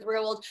back into the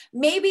real world,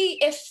 maybe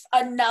if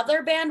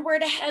another band were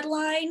to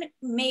headline,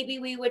 maybe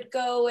we would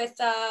go with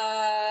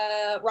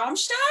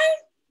Rammstein.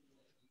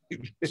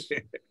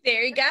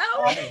 There you go.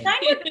 Rammstein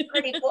would be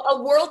pretty cool.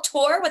 A world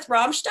tour with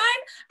Rammstein,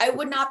 I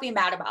would not be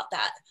mad about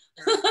that.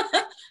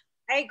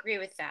 I agree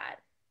with that.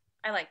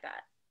 I like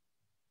that.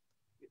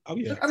 Oh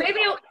yeah. Or maybe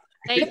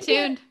Stay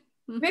tuned.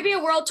 Maybe a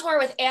world tour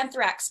with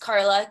Anthrax,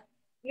 Carla.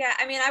 Yeah,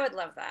 I mean, I would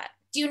love that.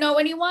 Do you know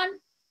anyone?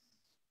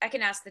 I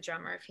can ask the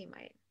drummer if he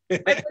might. My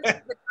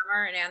boyfriend's the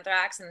drummer in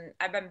Anthrax, and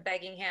I've been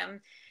begging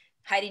him.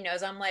 Heidi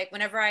knows I'm like,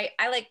 whenever I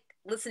like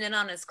listen in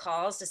on his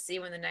calls to see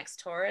when the next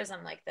tour is,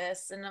 I'm like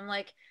this, and I'm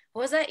like,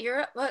 what was that?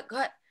 Europe? What?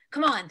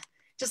 Come on,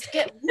 just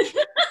get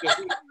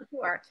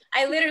tour.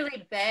 I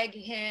literally beg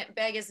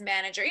his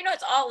manager. You know,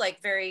 it's all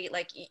like very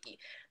like,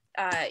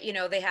 you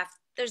know,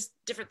 there's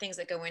different things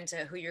that go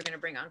into who you're going to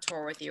bring on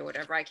tour with you or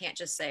whatever. I can't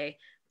just say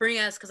bring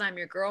us because I'm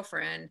your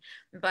girlfriend,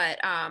 but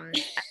I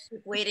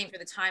keep waiting for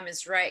the time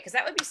is right, because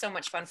that would be so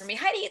much fun for me.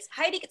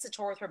 Heidi gets to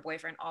tour with her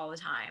boyfriend all the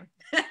time.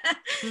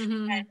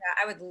 And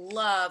I would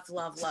love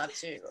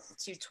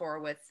to tour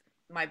with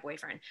my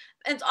boyfriend.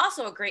 And it's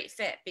also a great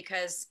fit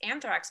because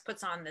Anthrax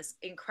puts on this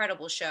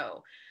incredible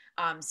show.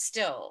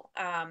 Still,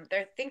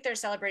 I think they're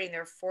celebrating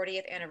their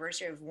 40th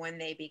anniversary of when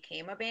they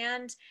became a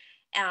band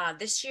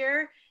this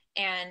year.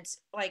 And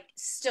like,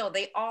 still,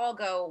 they all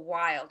go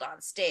wild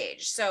on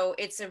stage. So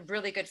it's a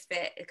really good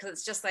fit because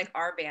it's just like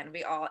our band.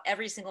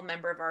 Every single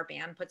member of our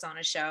band puts on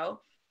a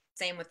show.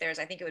 Same with theirs.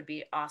 I think it would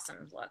be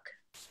awesome. Look,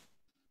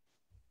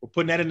 we're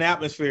putting that in the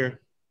atmosphere.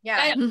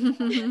 Yeah. Come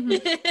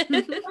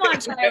on,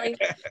 Charlie.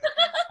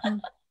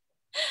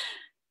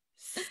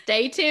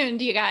 Stay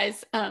tuned, you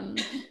guys.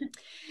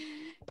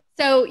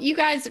 So you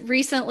guys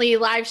recently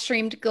live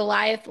streamed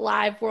Goliath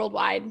live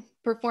worldwide,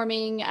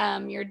 performing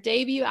your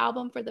debut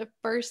album for the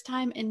first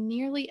time in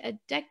nearly a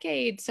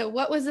decade. So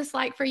what was this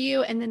like for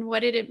you? And then what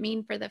did it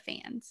mean for the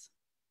fans?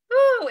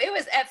 Ooh, it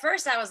was, at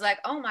first I was like,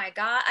 oh my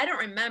God, I don't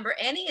remember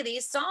any of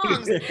these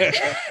songs. Those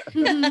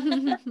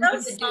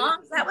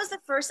songs, that was the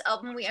first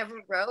album we ever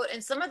wrote.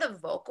 And some of the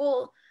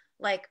vocal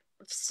like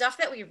stuff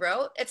that we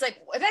wrote, it's like,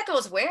 that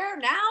goes where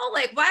now?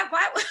 Like, why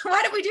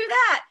did we do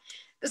that?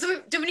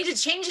 So do we need to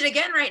change it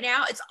again right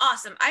now? It's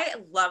awesome. I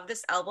love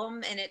this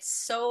album, and it's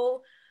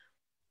so,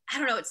 I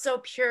don't know, it's so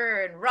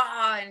pure and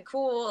raw and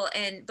cool.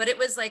 But it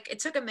was like, it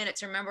took a minute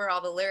to remember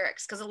all the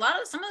lyrics, because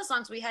some of the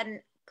songs we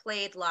hadn't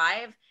played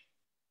live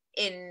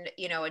in,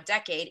 you know, a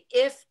decade,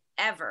 if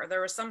ever. There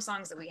were some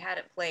songs that we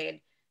hadn't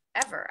played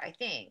ever, I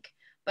think.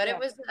 But yeah. It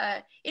was,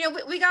 you know,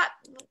 we got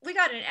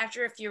in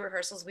after a few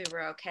rehearsals, we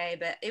were okay,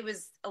 but it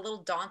was a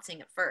little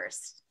daunting at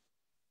first.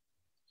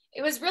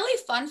 It was really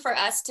fun for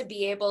us to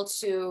be able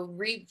to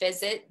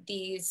revisit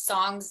these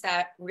songs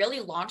that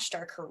really launched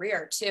our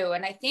career too.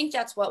 And I think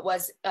that's what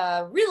was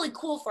really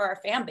cool for our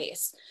fan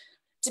base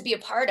to be a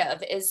part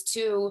of, is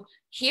to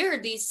hear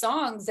these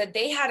songs that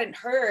they hadn't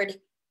heard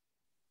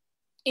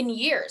in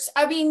years.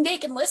 I mean, they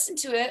can listen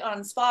to it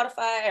on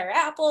Spotify or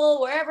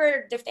Apple,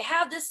 wherever, if they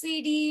have the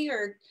CD,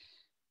 or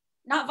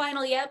not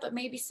vinyl yet, but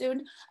maybe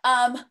soon.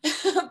 But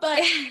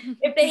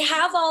if they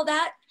have all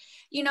that,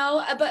 you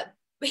know, but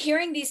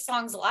hearing these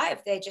songs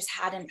live, they just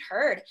hadn't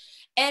heard.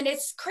 And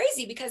it's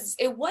crazy because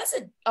it was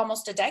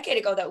almost a decade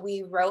ago that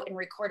we wrote and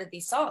recorded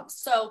these songs.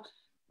 So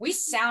we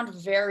sound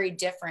very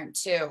different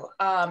too.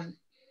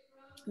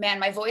 Man,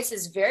 my voice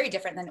is very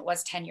different than it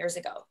was 10 years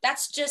ago.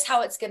 That's just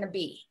how it's going to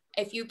be.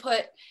 If you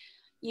put,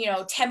 you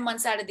know, 10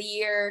 months out of the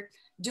year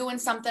doing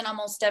something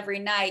almost every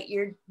night,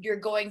 you're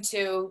going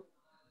to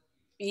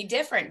be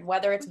different,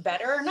 whether it's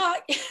better or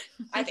not.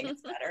 I think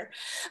it's better,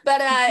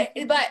 but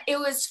it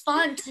was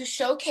fun to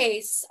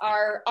showcase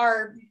our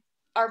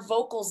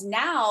vocals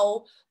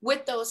now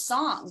with those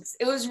songs.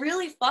 It was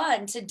really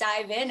fun to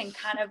dive in and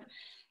kind of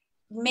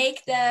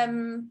make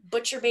them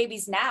Butcher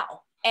Babies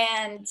now.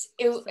 And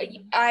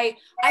I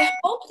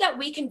hope that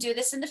we can do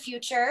this in the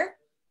future.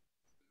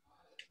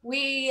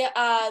 We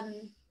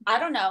I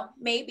don't know,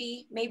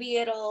 maybe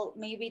there'll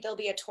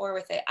be a tour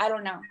with it. I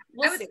don't know.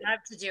 I would love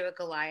to do a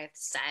Goliath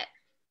set.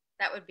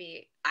 That would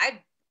be, I'd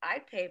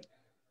pay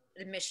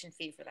admission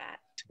fee for that.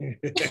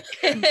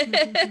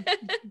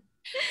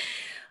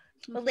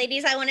 Well,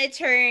 ladies, I want to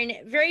turn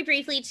very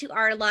briefly to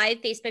our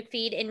live Facebook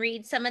feed and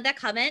read some of the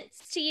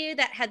comments to you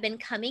that have been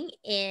coming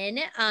in.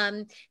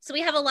 So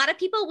we have a lot of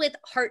people with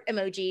heart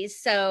emojis.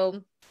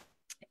 So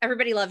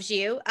everybody loves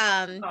you.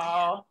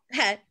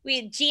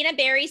 Gina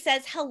Berry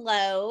says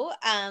hello.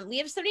 We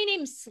have somebody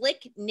named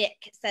Slick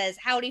Nick says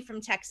howdy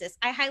from Texas.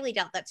 I highly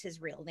doubt that's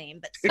his real name,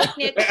 but Slick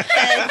Nick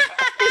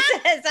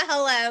says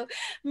hello.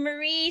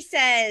 Marie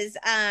says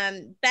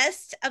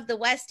best of the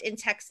West in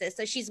Texas.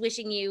 So she's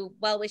wishing you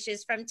well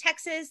wishes from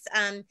Texas.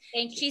 Thank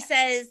you. She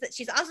says that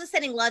she's also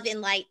sending love and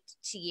light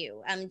to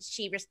you.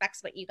 She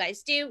respects what you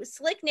guys do.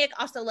 Slick Nick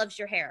also loves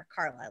your hair,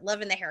 Carla,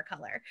 loving the hair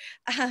color.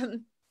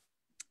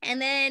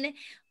 And then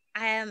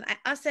I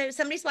also,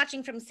 somebody's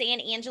watching from San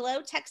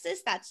Angelo,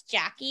 Texas. That's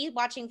Jackie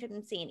watching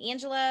from San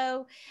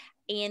Angelo.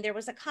 And there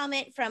was a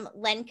comment from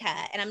Lenka,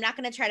 and I'm not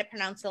going to try to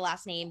pronounce the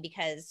last name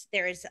because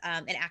there's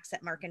an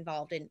accent mark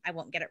involved and I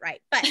won't get it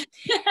right. But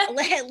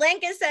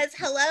Lenka says,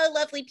 hello,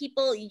 lovely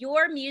people.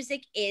 Your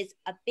music is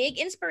a big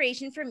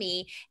inspiration for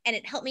me, and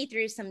it helped me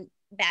through some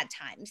bad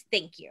times.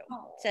 Thank you.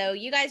 Oh. So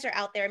you guys are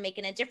out there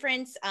making a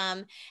difference.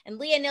 And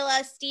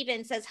Leonilla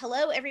Steven says,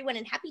 hello, everyone,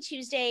 and happy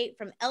Tuesday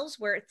from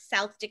Ellsworth,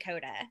 South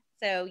Dakota.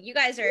 So you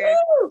guys are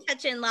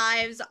touching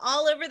lives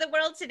all over the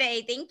world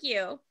today. Thank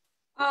you.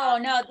 Oh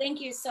no,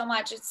 thank you so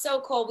much. It's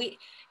so cool.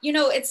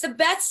 It's the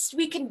best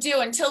we can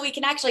do until we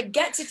can actually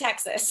get to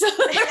Texas,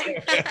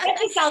 get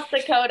to South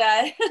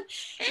Dakota,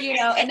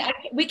 and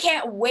we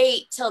can't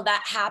wait till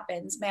that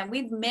happens, man.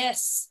 We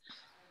miss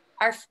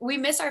our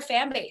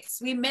fan base.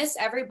 We miss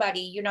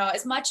everybody,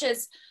 as much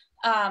as,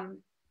 I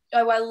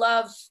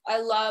love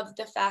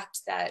the fact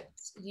that,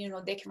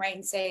 they can write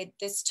and say,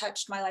 this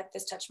touched my life.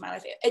 This touched my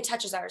life. It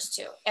touches ours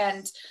too.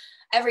 And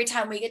every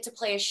time we get to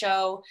play a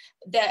show,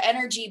 the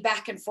energy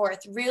back and forth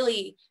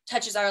really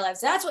touches our lives.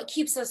 That's what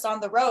keeps us on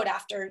the road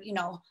after,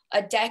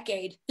 a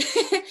decade.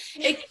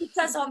 It keeps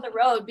us on the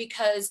road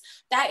because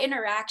that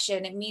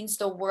interaction, it means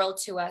the world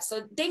to us.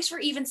 So thanks for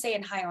even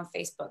saying hi on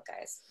Facebook,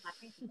 guys.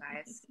 Thank you,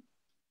 guys.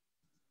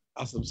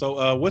 Awesome.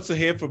 So what's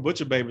ahead for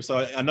Butcher Baby?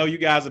 So I know you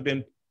guys have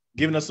been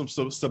giving us some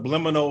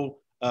subliminal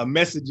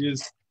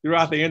messages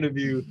throughout the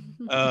interview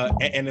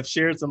and have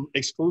shared some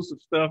exclusive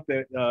stuff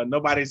that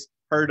nobody's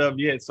heard of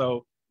yet.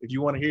 So if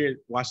you want to hear it,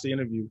 watch the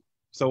interview.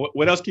 So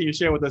what else can you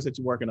share with us that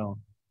you're working on?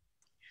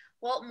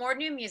 Well, more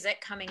new music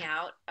coming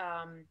out.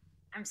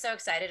 I'm so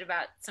excited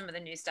about some of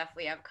the new stuff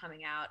we have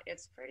coming out.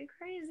 It's pretty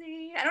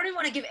crazy. I don't even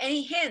want to give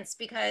any hints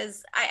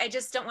because I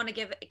just don't want to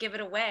give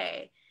it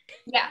away.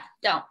 Yeah,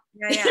 don't.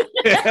 Yeah.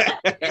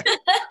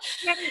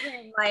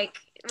 Like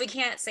we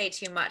can't say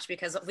too much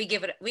because we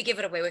give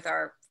it away with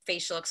our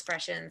facial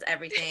expressions,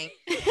 everything.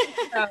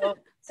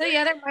 So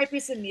yeah, there might be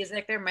some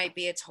music. There might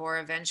be a tour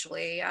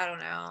eventually. I don't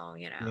know.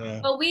 Yeah.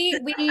 But we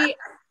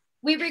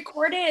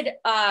recorded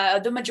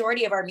the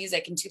majority of our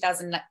music in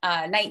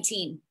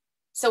 2019.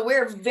 So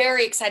we're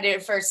very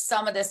excited for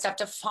some of this stuff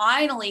to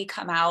finally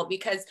come out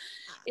because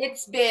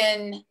it's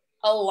been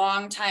a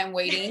long time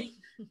waiting.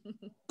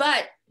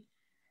 But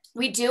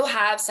we do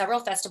have several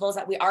festivals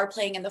that we are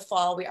playing in the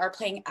fall. We are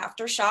playing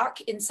Aftershock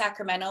in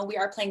Sacramento. We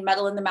are playing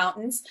Metal in the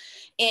Mountains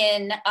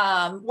in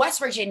West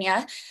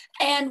Virginia.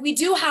 And we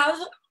do have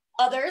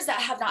others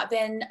that have not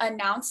been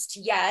announced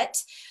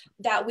yet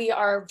that we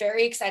are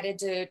very excited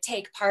to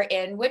take part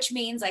in, which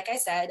means, like I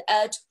said,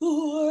 a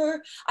tour.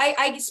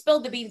 I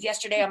spilled the beans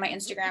yesterday on my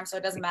Instagram, so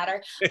it doesn't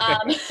matter.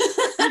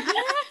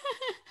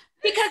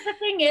 Because the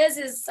thing is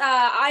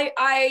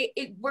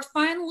we're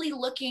finally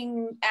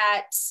looking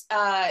at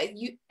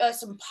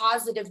some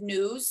positive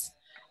news,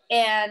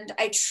 and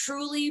I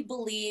truly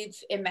believe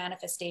in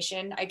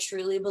manifestation. I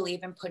truly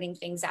believe in putting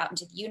things out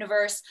into the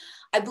universe.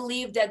 I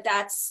believe that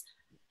that's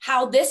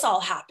how this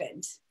all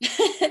happened.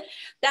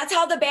 That's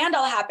how the band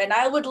all happened.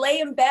 I would lay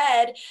in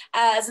bed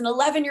as an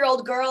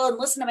 11-year-old girl and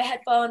listen to my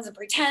headphones and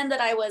pretend that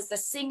I was the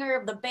singer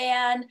of the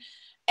band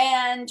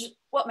and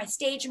what my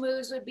stage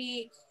moves would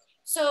be.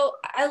 So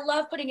I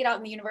love putting it out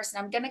in the universe,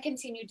 and I'm going to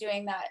continue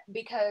doing that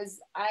because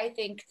I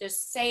think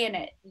just saying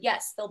it,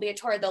 yes, there'll be a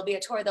tour, there'll be a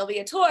tour, there'll be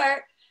a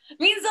tour,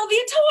 means there'll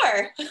be a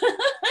tour.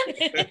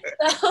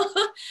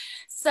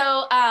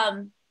 So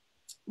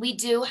we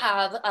do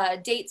have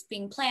dates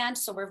being planned.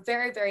 So we're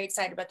very, very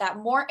excited about that.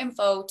 More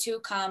info to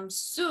come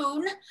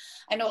soon.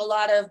 I know a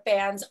lot of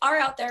bands are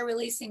out there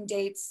releasing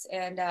dates,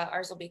 and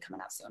ours will be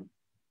coming out soon.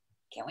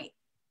 Can't wait.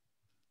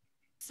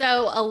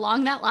 So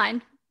along that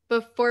line,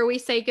 before we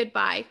say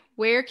goodbye,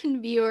 where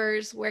can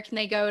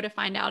they go to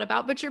find out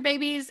about Butcher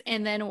Babies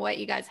and then what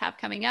you guys have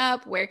coming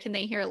up? Where can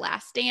they hear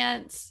Last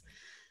Dance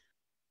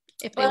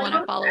if they want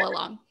to follow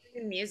along?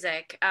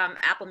 Music,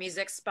 Apple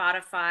Music,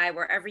 Spotify,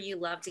 wherever you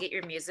love to get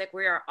your music.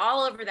 We are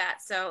all over that.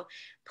 So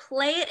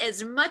play it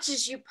as much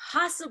as you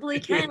possibly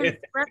can.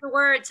 Spread the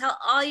word. Tell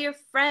all your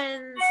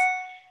friends.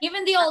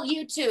 Even the old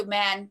YouTube,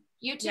 man.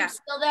 YouTube's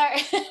still there.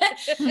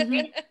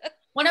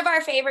 One of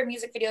our favorite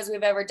music videos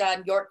we've ever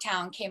done,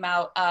 Yorktown, came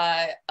out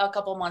a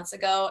couple months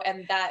ago,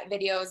 and that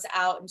video's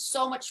out and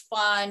so much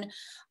fun.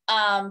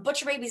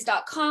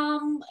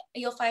 Butcherbabies.com.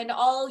 You'll find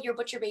all your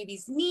Butcher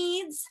Babies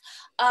needs,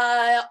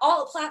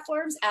 all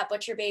platforms at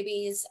Butcher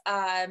Babies.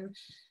 Come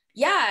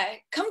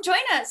join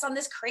us on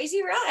this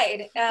crazy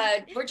ride.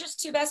 We're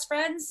just two best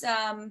friends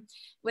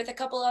with a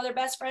couple other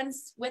best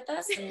friends with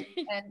us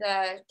and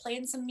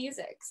playing some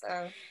music.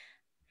 So.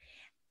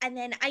 And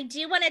then I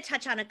do want to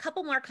touch on a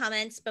couple more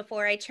comments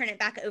before I turn it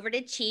back over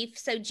to Chief.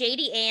 So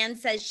JD Ann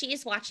says she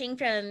is watching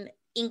from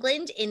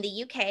England in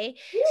the UK.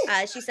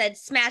 She said,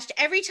 smashed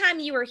every time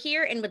you were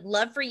here and would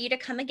love for you to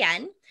come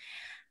again.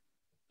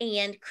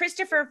 And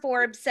Christopher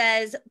Forbes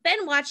says,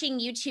 been watching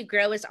you two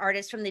grow as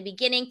artists from the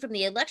beginning, from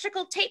the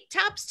electrical tape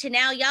tops to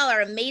now. Y'all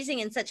are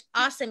amazing and such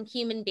awesome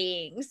human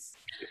beings.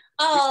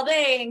 Oh,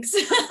 thanks.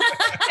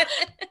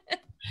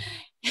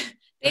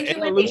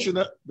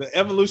 The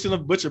evolution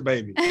of Butcher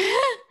Baby.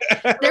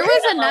 There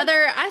was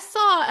another, I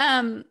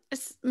saw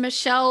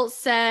Michelle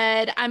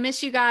said, I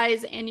miss you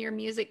guys and your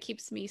music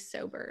keeps me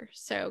sober.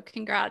 So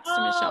congrats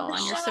to Michelle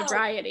on your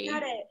sobriety.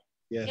 Got it.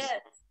 Yes.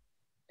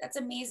 That's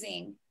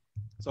amazing.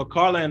 So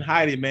Carla and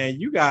Heidi, man,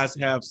 you guys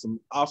have some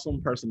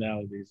awesome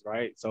personalities,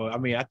 right? So I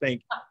mean, I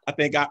think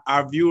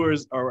our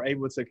viewers are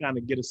able to kind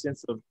of get a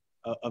sense of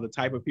the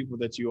type of people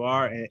that you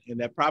are, and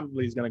that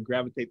probably is going to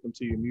gravitate them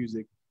to your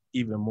music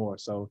even more.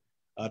 So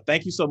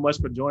thank you so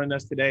much for joining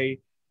us today.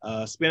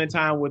 Spending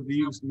time with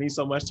you means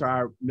so much to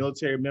our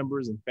military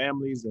members and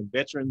families and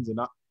veterans and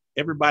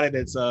everybody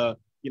that's,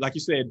 like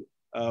you said,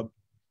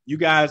 you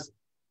guys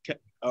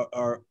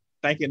are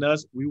thanking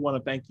us. We want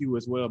to thank you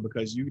as well,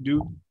 because you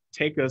do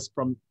take us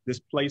from this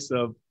place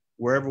of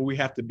wherever we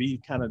have to be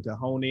kind of to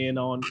hone in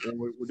on when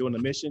we're doing the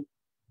mission.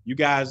 You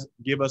guys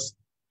give us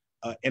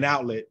an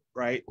outlet,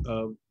 right,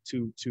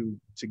 to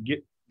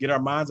get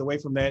our minds away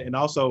from that. And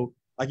also,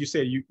 like you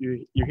said, you're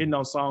hitting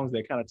on songs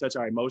that kind of touch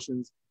our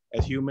emotions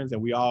as humans,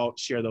 and we all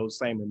share those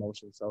same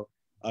emotions. So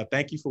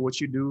thank you for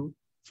what you do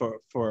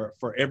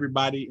for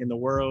everybody in the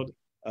world.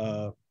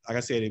 Like I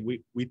said,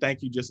 we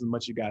thank you just as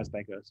much as you guys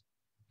thank us.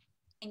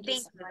 Thank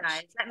you,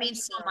 guys. That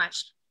means so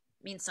much.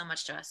 It means so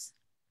much to us.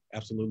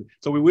 Absolutely.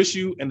 So we wish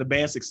you and the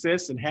band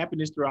success and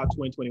happiness throughout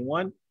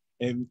 2021.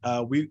 And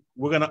we're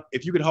gonna,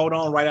 if you could hold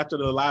on right after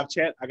the live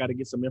chat, I got to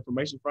get some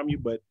information from you.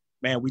 But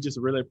man, we just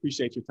really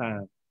appreciate your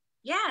time.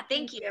 Yeah,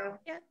 thank you.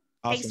 Yeah.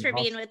 Awesome. Thanks for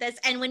being with us.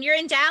 And when you're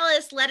in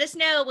Dallas, let us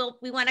know.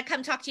 We want to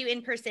come talk to you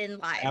in person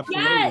live.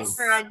 Absolutely. Yes.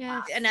 For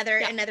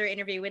another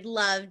interview. We'd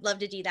love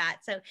to do that.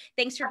 So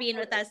thanks for being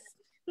with us.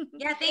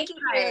 Yeah, thank you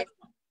guys.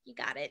 You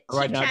got it. All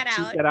right, Cheap now, chat cheap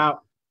out. chat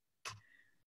out.